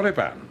of this sorry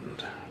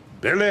band,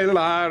 Billy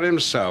Liar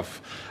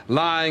himself,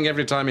 lying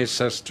every time he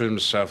says to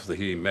himself that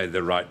he made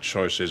the right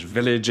choices.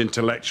 Village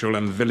intellectual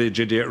and village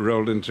idiot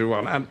rolled into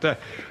one. And, it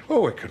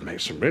could make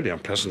some really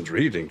unpleasant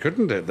reading,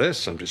 couldn't it,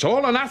 this? And it's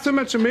all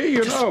anathema to me,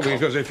 you know,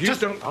 because if you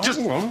don't... Just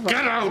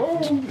get out!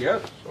 Oh,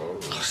 yes.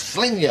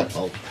 Sling your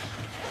hope.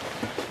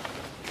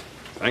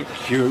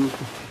 Thank you.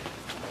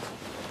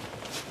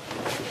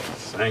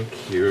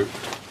 Thank you.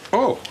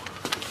 Oh!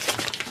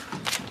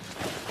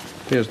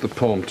 Here's the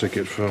pawn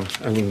ticket for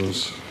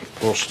Ellen's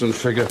Boston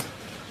figure.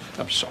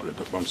 I'm sorry,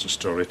 but once a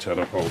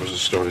storyteller, always a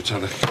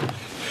storyteller.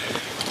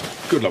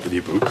 Good luck with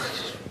your book.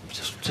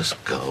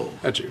 Just go.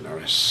 Adieu,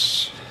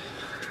 Norris.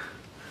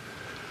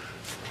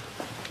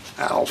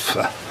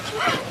 Alpha.